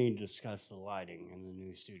do need to discuss the lighting in the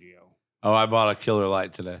new studio. Oh, I bought a killer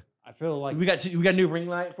light today. I feel like We got a new ring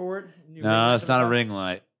light for it. New ring No, light it's for the not a top? ring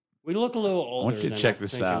light. we look a little I older. want you to than check I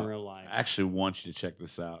this think out. in real life. I actually want you to check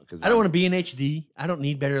this out because I don't want to be in HD. I don't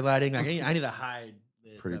need better lighting. Like I need to hide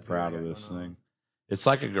this. pretty up here proud I of got this going on. thing. It's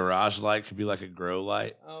like a garage light. Could be like a grow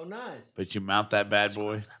light, Oh, nice. but you mount that bad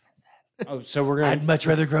boy. Oh, so we're I'd gonna. much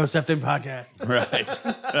rather grow stuff than podcast.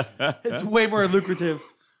 Right. It's way more lucrative.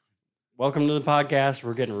 Welcome to the podcast.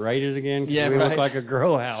 We're getting rated again. 'Cause Yeah, we right. look like a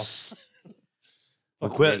grow house. Well,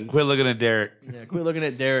 quit looking at Derek. Yeah, quit looking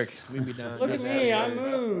at Derek. We be done. Look Get at us me. I outta here.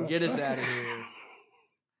 moved. Get us out of here.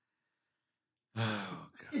 Oh,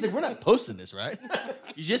 He's like, we're not posting this, right?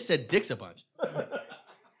 You just said dicks a bunch.